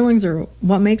that our feelings are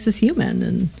what makes us human.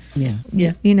 And,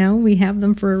 we have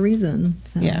them for a reason.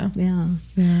 So, yeah.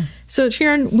 So,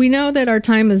 Sharon, we know that our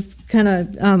time is kind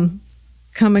of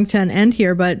coming to an end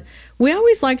here, but we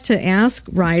always like to ask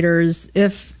writers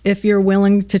if you're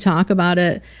willing to talk about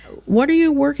it. What are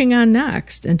you working on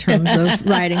next in terms of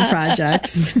writing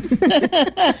projects?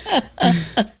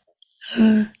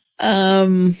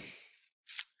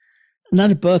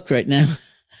 Not a book right now.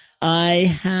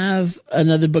 I have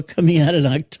another book coming out in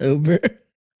October.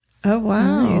 Oh,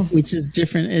 wow. Nice. Which is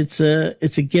different. It's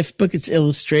a gift book. It's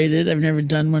illustrated. I've never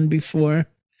done one before.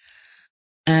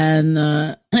 And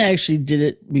I actually did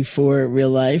it before real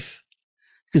life,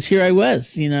 because here I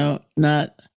was,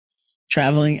 not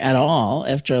traveling at all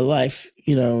after a life,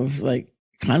 of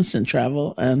constant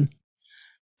travel, and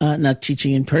not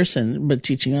teaching in person, but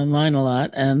teaching online a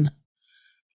lot. And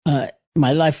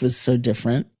my life was so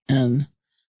different, and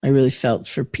I really felt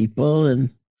for people. And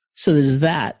so there's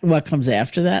that. What comes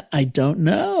after that, I don't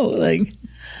know.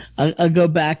 I'll go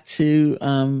back to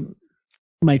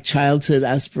my childhood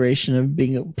aspiration of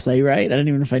being a playwright. I don't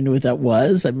even know if I knew what that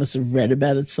was. I must have read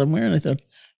about it somewhere, and I thought,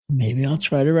 maybe I'll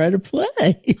try to write a play.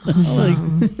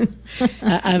 Awesome.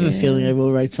 I have a feeling I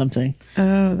will write something.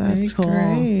 Oh, that's cool.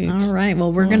 Great. All right.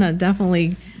 Well, we're going to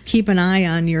definitely keep an eye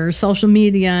on your social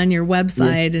media and your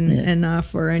website and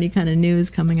for any kind of news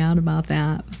coming out about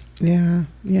that. Yeah.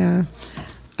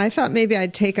 I thought maybe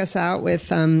I'd take us out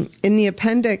with, in the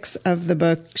appendix of the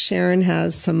book, Sharon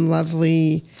has some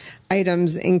lovely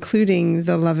items, including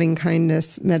the loving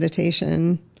kindness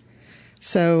meditation.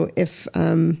 So if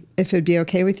it'd be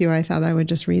okay with you, I thought I would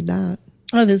just read that.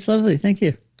 Oh, that's lovely. Thank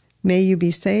you. May you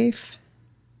be safe.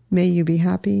 May you be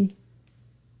happy.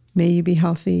 May you be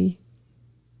healthy.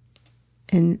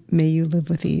 And may you live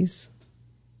with ease.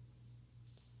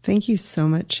 Thank you so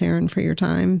much, Sharon, for your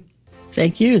time.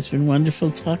 Thank you. It's been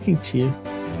wonderful talking to you.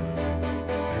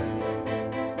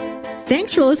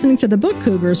 Thanks for listening to The Book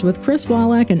Cougars with Chris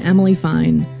Wallach and Emily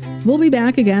Fine. We'll be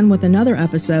back again with another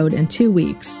episode in 2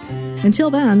 weeks.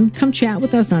 Until then, come chat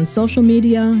with us on social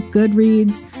media,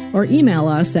 Goodreads, or email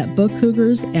us at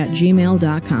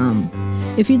bookcougars@gmail.com.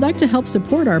 If you'd like to help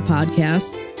support our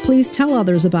podcast, please tell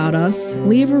others about us,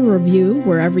 leave a review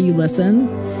wherever you listen,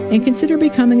 and consider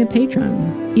becoming a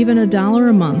patron. Even $1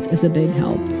 a month is a big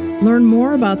help. Learn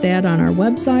more about that on our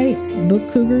website,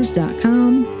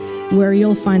 bookcougars.com, where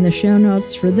you'll find the show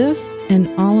notes for this and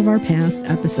all of our past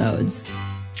episodes.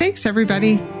 Thanks,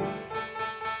 everybody.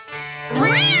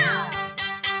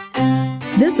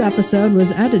 This episode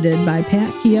was edited by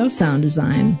Pat Keogh Sound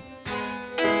Design.